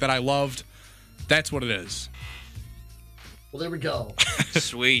this week that I loved. That's what it is. Well, there we go.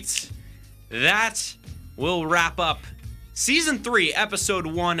 Sweet. That will wrap up Season 3, Episode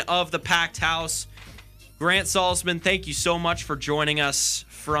 1 of The Packed House. Grant Salzman, thank you so much for joining us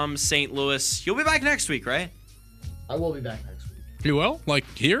from St. Louis. You'll be back next week, right? I will be back next week. You will? Like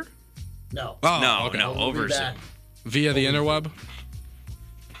here? No. Oh, No, okay. no, over Zoom. Via the interweb? Yes.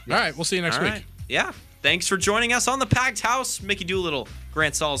 All right, we'll see you next All week. right. Yeah. Thanks for joining us on The Packed House. Mickey Doolittle,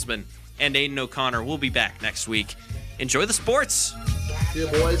 Grant Salzman, and Aiden O'Connor will be back next week. Enjoy the sports. See you,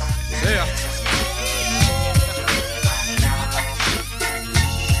 boys. See ya.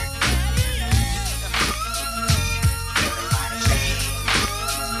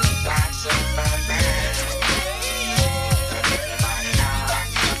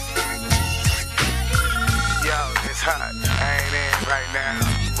 Hot. I ain't in right now,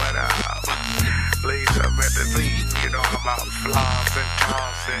 but please up at the beat. You know I'm out flossing,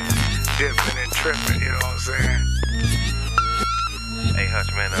 tossing, dipping and tripping. You know what I'm saying? Hey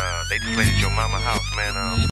Hutch, man. They just played at your mama house, man.